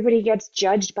everybody gets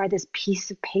judged by this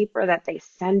piece of paper that they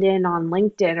send in on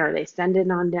LinkedIn or they send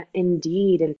in on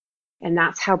Indeed, and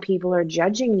that's how people are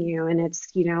judging you. And it's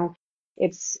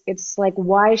like,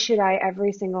 why should I,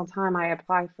 every single time I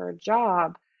apply for a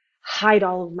job, hide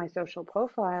all of my social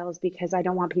profiles because I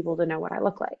don't want people to know what I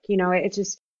look like? It's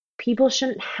just, people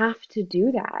shouldn't have to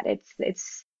do that.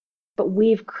 But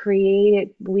we've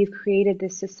created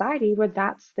this society where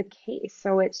that's the case.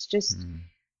 So it's just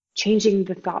changing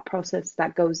the thought process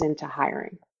that goes into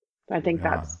hiring. I think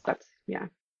that's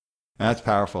That's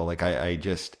powerful. Like I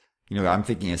just, I'm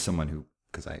thinking as someone who,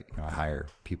 because I hire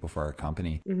people for our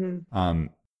company. Mm-hmm.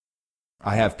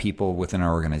 I have people within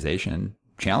our organization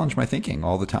challenge my thinking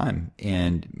all the time,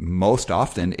 and most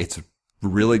often it's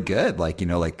really good. Like,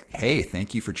 hey,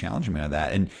 thank you for challenging me on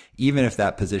that. And even if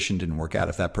that position didn't work out,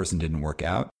 if that person didn't work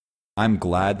out, I'm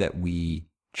glad that we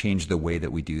changed the way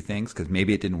that we do things, because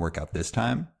maybe it didn't work out this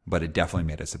time, but it definitely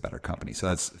made us a better company. So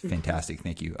that's fantastic.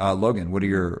 Thank you. Logan, what are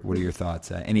your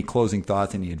thoughts? Any closing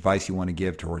thoughts, any advice you want to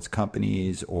give towards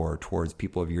companies or towards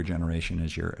people of your generation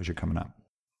as you're coming up?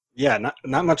 Yeah,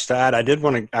 not much to add. I did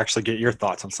want to actually get your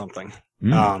thoughts on something.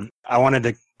 I wanted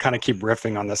to kind of keep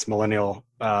riffing on this millennial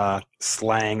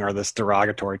slang, or this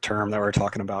derogatory term that we're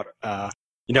talking about.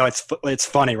 It's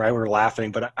funny, right? We're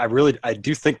laughing, but I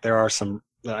do think there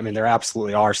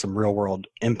absolutely are some real world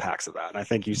impacts of that. And I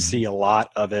think you see a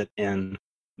lot of it in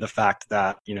the fact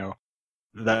that,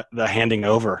 the handing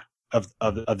over of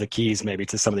the keys maybe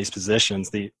to some of these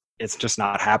positions, it's just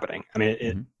not happening. I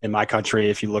mean, in my country,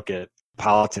 if you look at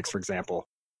politics, for example,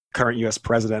 current U.S.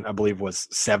 president, I believe, was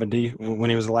 70 when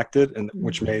he was elected, and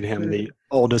which made him the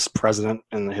oldest president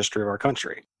in the history of our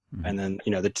country. Mm-hmm. And then,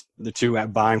 the two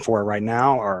vying for it right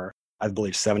now are, I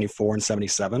believe, 74 and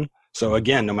 77. So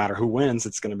again, no matter who wins,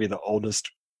 it's going to be the oldest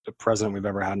president we've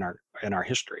ever had in our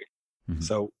history. Mm-hmm.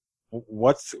 So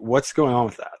what's going on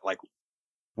with that? Like,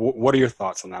 what are your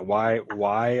thoughts on that?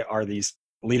 Why are these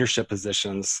leadership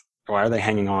positions, why are they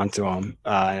hanging on to them?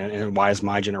 And why is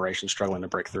my generation struggling to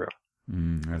break through?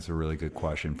 That's a really good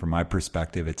question. From my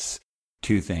perspective, it's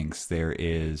two things. There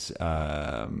is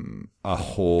a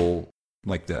whole,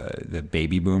 like the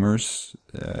baby boomers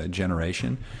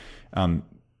generation.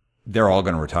 They're all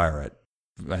going to retire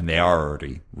and they are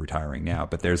already retiring now,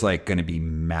 but there's like going to be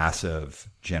massive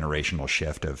generational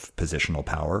shift of positional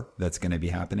power that's going to be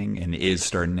happening and is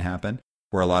starting to happen,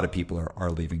 where a lot of people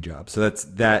are leaving jobs. So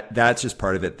that's just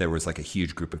part of it. There was like a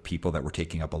huge group of people that were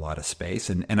taking up a lot of space,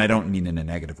 and I don't mean in a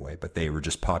negative way, but they were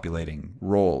just populating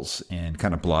roles and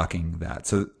kind of blocking that.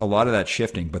 So a lot of that's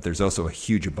shifting, but there's also a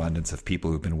huge abundance of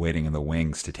people who've been waiting in the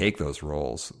wings to take those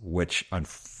roles, which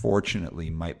unfortunately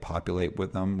might populate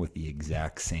with them with the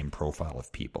exact same profile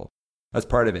of people. That's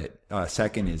part of it.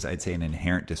 Second is, I'd say, an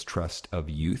inherent distrust of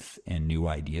youth and new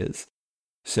ideas.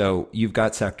 So you've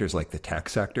got sectors like the tech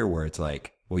sector where it's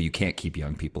like, well, you can't keep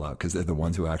young people out because they're the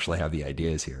ones who actually have the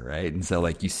ideas here, right? And so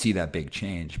like you see that big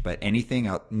change, but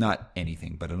not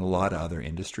anything, but in a lot of other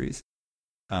industries,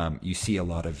 you see a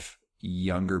lot of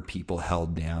younger people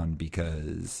held down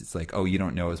because it's like, oh, you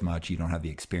don't know as much, you don't have the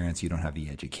experience, you don't have the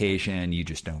education, you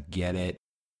just don't get it.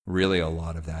 Really, a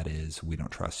lot of that is we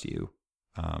don't trust you.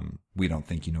 We don't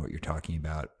think you know what you're talking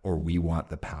about, or we want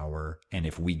the power. And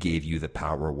if we gave you the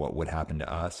power, what would happen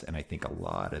to us? And I think a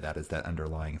lot of that is that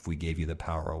underlying, if we gave you the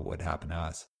power, what would happen to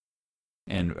us?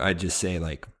 And I just say,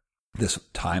 like, this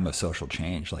time of social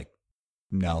change, like,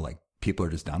 no, like, people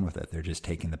are just done with it. They're just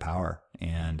taking the power.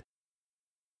 And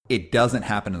it doesn't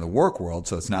happen in the work world.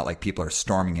 So it's not like people are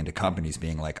storming into companies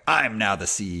being like, I'm now the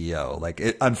CEO.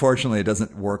 Like, unfortunately, it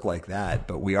doesn't work like that.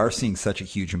 But we are seeing such a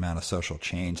huge amount of social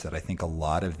change that I think a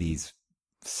lot of these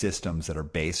systems that are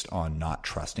based on not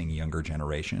trusting younger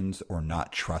generations or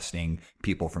not trusting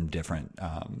people from different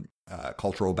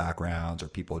cultural backgrounds or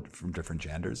people from different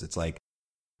genders, it's like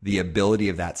the ability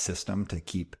of that system to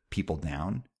keep people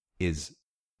down is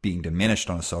being diminished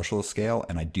on a social scale.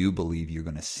 And I do believe you're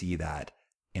going to see that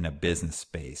in a business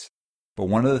space. But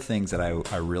one of the things that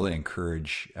I really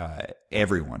encourage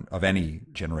everyone of any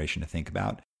generation to think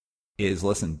about is,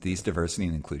 listen, these diversity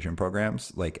and inclusion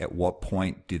programs, like, at what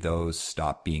point do those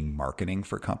stop being marketing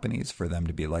for companies for them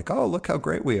to be like, oh, look how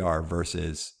great we are,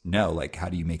 versus no, like, how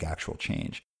do you make actual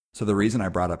change? So the reason I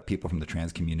brought up people from the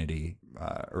trans community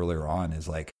earlier on is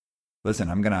like, listen,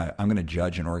 I'm gonna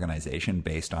judge an organization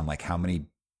based on like how many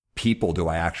people do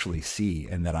I actually see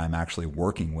and that I'm actually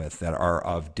working with that are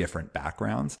of different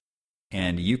backgrounds.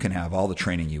 And you can have all the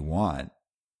training you want,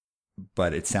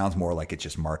 but it sounds more like it's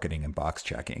just marketing and box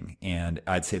checking. And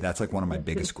I'd say that's like one of my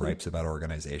biggest gripes about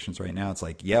organizations right now. It's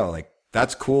like, yeah, like,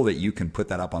 that's cool that you can put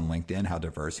that up on LinkedIn, how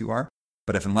diverse you are.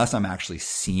 But unless I'm actually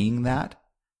seeing that,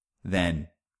 then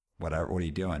what are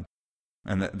you doing?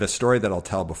 And the story that I'll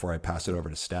tell before I pass it over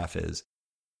to Steph is,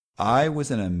 I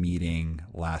was in a meeting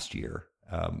last year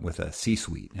with a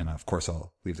C-suite, and of course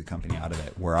I'll leave the company out of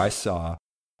it, where I saw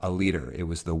a leader. It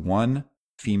was the one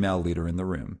female leader in the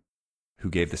room who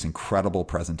gave this incredible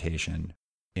presentation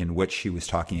in which she was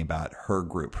talking about her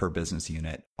group, her business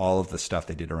unit, all of the stuff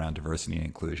they did around diversity and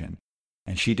inclusion.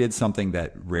 And she did something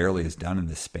that rarely is done in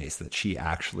this space, that she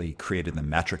actually created the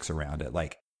metrics around it.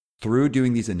 Like, through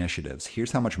doing these initiatives,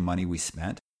 here's how much money we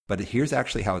spent, but here's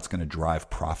actually how it's going to drive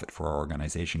profit for our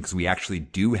organization, because we actually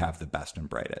do have the best and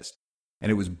brightest. And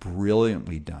it was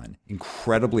brilliantly done,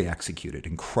 incredibly executed,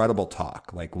 incredible talk.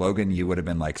 Like, Logan, you would have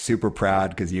been like super proud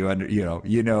because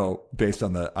you know, based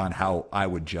on how I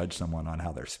would judge someone on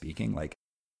how they're speaking, like,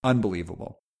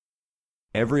 unbelievable.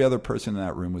 Every other person in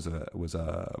that room was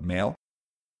a male,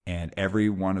 and every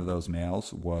one of those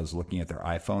males was looking at their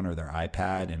iPhone or their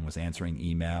iPad and was answering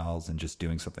emails and just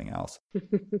doing something else.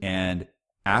 And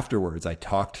afterwards, I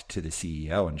talked to the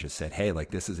CEO and just said, hey,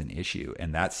 like, this is an issue.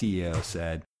 And that CEO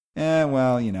said,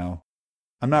 well,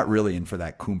 I'm not really in for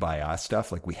that kumbaya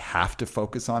stuff. Like, we have to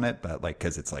focus on it, but like,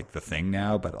 cause it's like the thing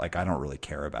now, but like, I don't really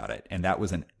care about it. And that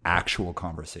was an actual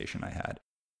conversation I had.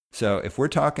 So if we're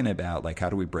talking about like, how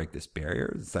do we break this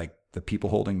barrier? It's like the people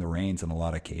holding the reins in a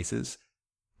lot of cases,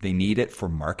 they need it for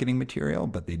marketing material,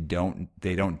 but they don't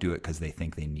do it because they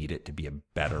think they need it to be a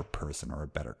better person or a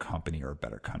better company or a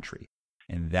better country.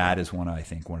 And that is I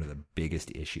think one of the biggest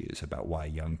issues about why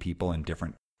young people and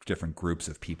different groups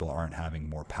of people aren't having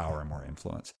more power and more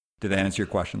influence. Did that answer your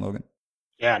question, Logan?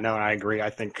 Yeah, no, I agree. I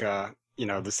think,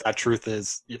 that truth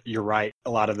is, you're right.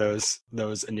 A lot of those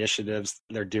initiatives,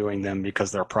 they're doing them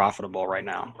because they're profitable right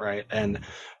now. Right. And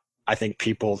I think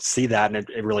people see that, and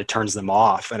it really turns them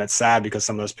off. And it's sad because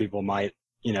some of those people might,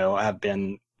 have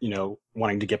been,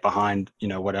 wanting to get behind,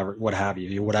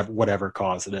 whatever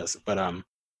cause it is.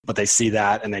 But they see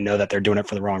that and they know that they're doing it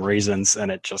for the wrong reasons,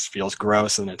 and it just feels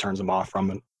gross and it turns them off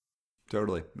from it.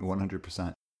 Totally.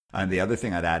 100%. And the other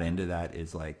thing I'd add into that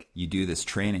is, like, you do this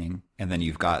training and then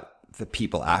you've got the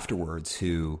people afterwards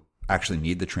who actually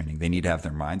need the training. They need to have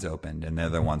their minds opened, and they're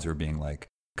the ones who are being like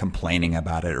complaining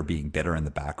about it or being bitter in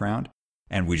the background.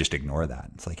 And we just ignore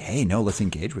that. It's like, hey, no, let's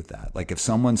engage with that. Like, if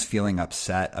someone's feeling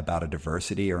upset about a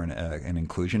diversity or an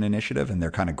inclusion initiative and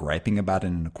they're kind of griping about it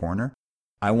in a corner,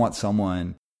 I want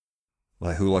someone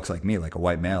like who looks like me, like a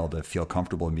white male, to feel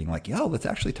comfortable in being like, yo, let's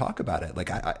actually talk about it. Like,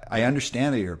 I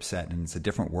understand that you're upset and it's a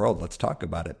different world. Let's talk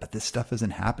about it. But this stuff isn't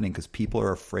happening because people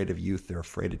are afraid of youth. They're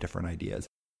afraid of different ideas.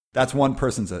 That's one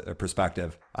person's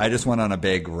perspective. I just went on a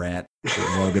big rant,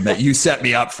 Logan, that you set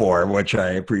me up for, which I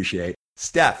appreciate.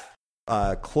 Steph,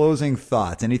 closing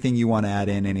thoughts, anything you want to add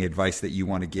in, any advice that you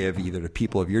want to give either to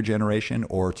people of your generation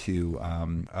or to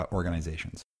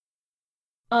organizations?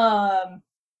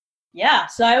 Yeah,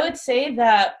 so I would say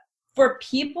that for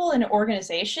people in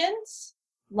organizations,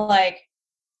 like,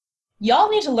 y'all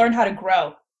need to learn how to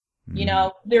grow.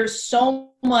 There's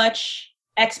so much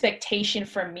expectation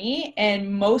for me.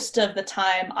 And most of the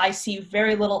time I see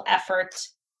very little effort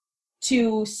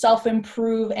to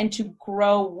self-improve and to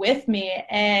grow with me.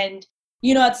 And,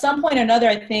 you know, at some point or another,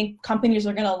 I think companies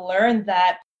are going to learn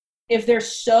that if they're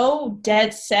so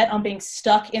dead set on being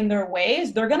stuck in their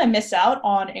ways, they're going to miss out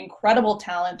on incredible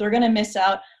talent. They're going to miss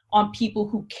out on people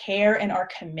who care and are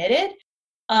committed.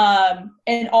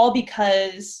 And all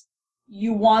because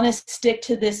you want to stick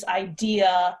to this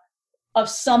idea of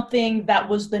something that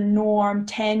was the norm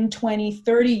 10, 20,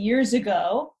 30 years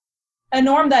ago, a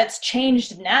norm that's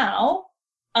changed now,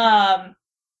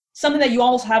 something that you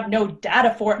almost have no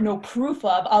data for, no proof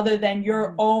of, other than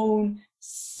your own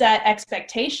set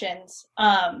expectations.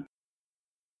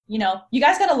 You know, you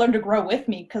guys got to learn to grow with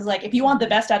me, because like, if you want the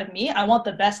best out of me, I want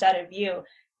the best out of you.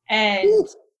 And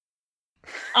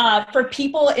for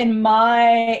people in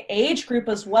my age group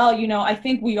as well, you know, I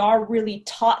think we are really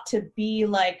taught to be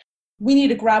like, we need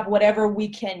to grab whatever we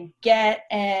can get.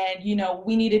 And, you know,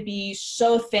 we need to be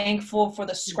so thankful for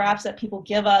the scraps that people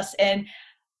give us. And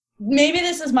maybe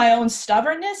this is my own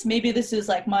stubbornness. Maybe this is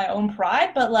like my own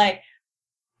pride, but like,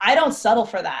 I don't settle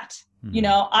for that. Mm-hmm. You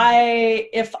know,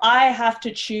 if I have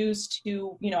to choose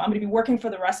to, you know, I'm going to be working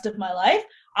for the rest of my life,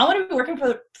 I want to be working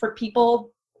for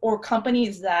people or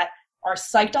companies that are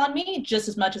psyched on me just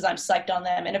as much as I'm psyched on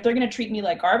them. And if they're going to treat me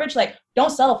like garbage, like, don't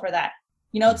settle for that.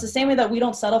 You know, it's the same way that we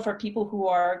don't settle for people who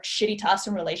are shitty to us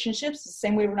in relationships. It's the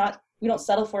same way we don't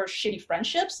settle for shitty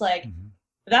friendships. Like,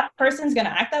 if that person's going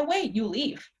to act that way, you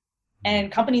leave.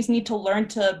 And companies need to learn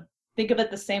to think of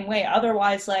it the same way.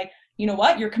 Otherwise, like, you know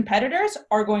what? Your competitors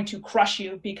are going to crush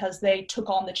you because they took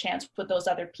on the chance with those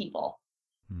other people.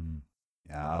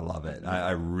 Yeah, I love it.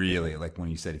 I really like when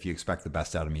you said, if you expect the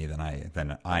best out of me,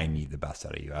 then I need the best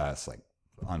out of you. That's like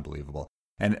unbelievable.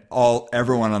 And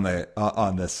everyone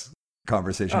on this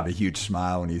conversation had a huge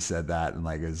smile when you said that, and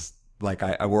like is like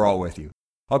we're all with you.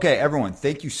 Okay, everyone,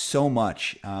 thank you so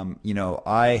much. You know,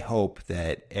 I hope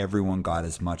that everyone got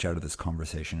as much out of this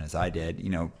conversation as I did. You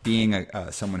know, being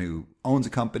someone who owns a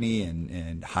company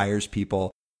and hires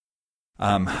people,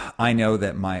 I know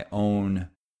that my own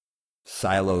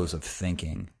silos of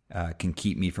thinking can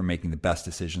keep me from making the best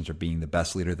decisions or being the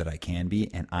best leader that I can be.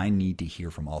 And I need to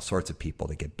hear from all sorts of people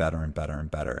to get better and better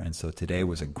and better. And so today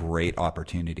was a great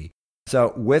opportunity.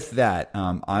 So with that,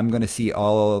 I'm going to see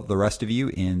all of the rest of you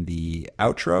in the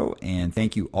outro. And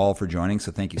thank you all for joining.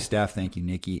 So thank you, Steph. Thank you,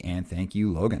 Nikki. And thank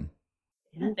you, Logan.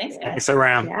 Yeah, thanks, guys. Thanks,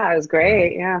 Aram. Yeah, it was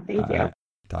great. Yeah, thank you.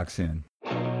 Talk soon.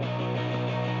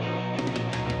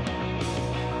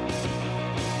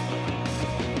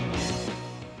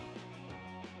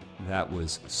 That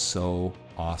was so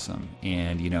awesome.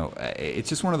 And, you know, it's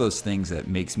just one of those things that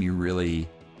makes me really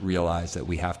realize that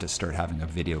we have to start having a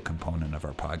video component of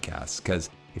our podcast. Because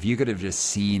if you could have just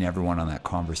seen everyone on that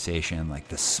conversation, like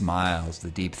the smiles,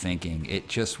 the deep thinking, it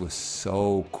just was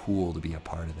so cool to be a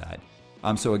part of that.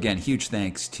 So again, huge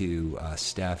thanks to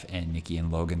Steph and Nikki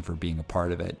and Logan for being a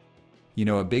part of it. You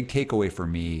know, a big takeaway for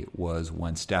me was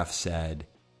when Steph said,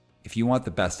 if you want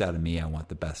the best out of me, I want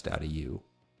the best out of you.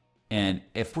 And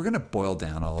if we're going to boil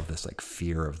down all of this like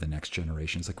fear of the next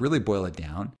generations, like really boil it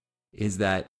down, is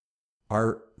that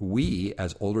are we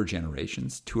as older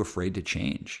generations too afraid to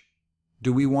change?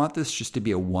 Do we want this just to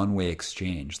be a one-way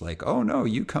exchange? Like, oh no,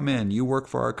 you come in, you work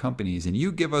for our companies and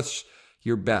you give us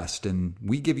your best and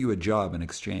we give you a job in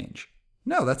exchange.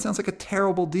 No, that sounds like a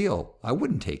terrible deal. I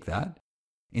wouldn't take that.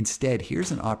 Instead,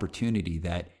 here's an opportunity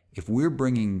that if we're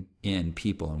bringing in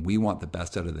people and we want the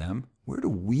best out of them, where do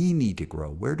we need to grow?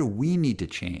 Where do we need to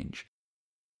change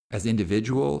as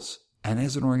individuals and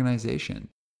as an organization?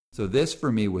 So this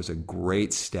for me was a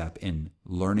great step in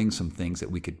learning some things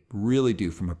that we could really do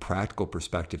from a practical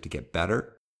perspective to get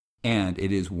better. And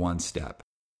it is one step.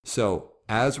 So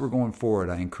as we're going forward,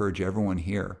 I encourage everyone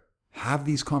here, have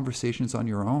these conversations on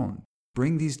your own.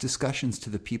 Bring these discussions to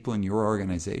the people in your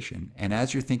organization. And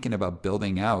as you're thinking about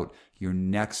building out your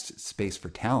next space for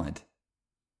talent,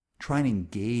 try and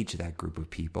engage that group of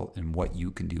people in what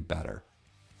you can do better.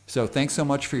 So thanks so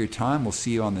much for your time. We'll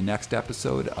see you on the next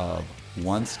episode of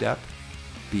One Step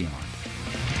Beyond.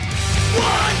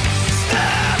 One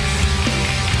Step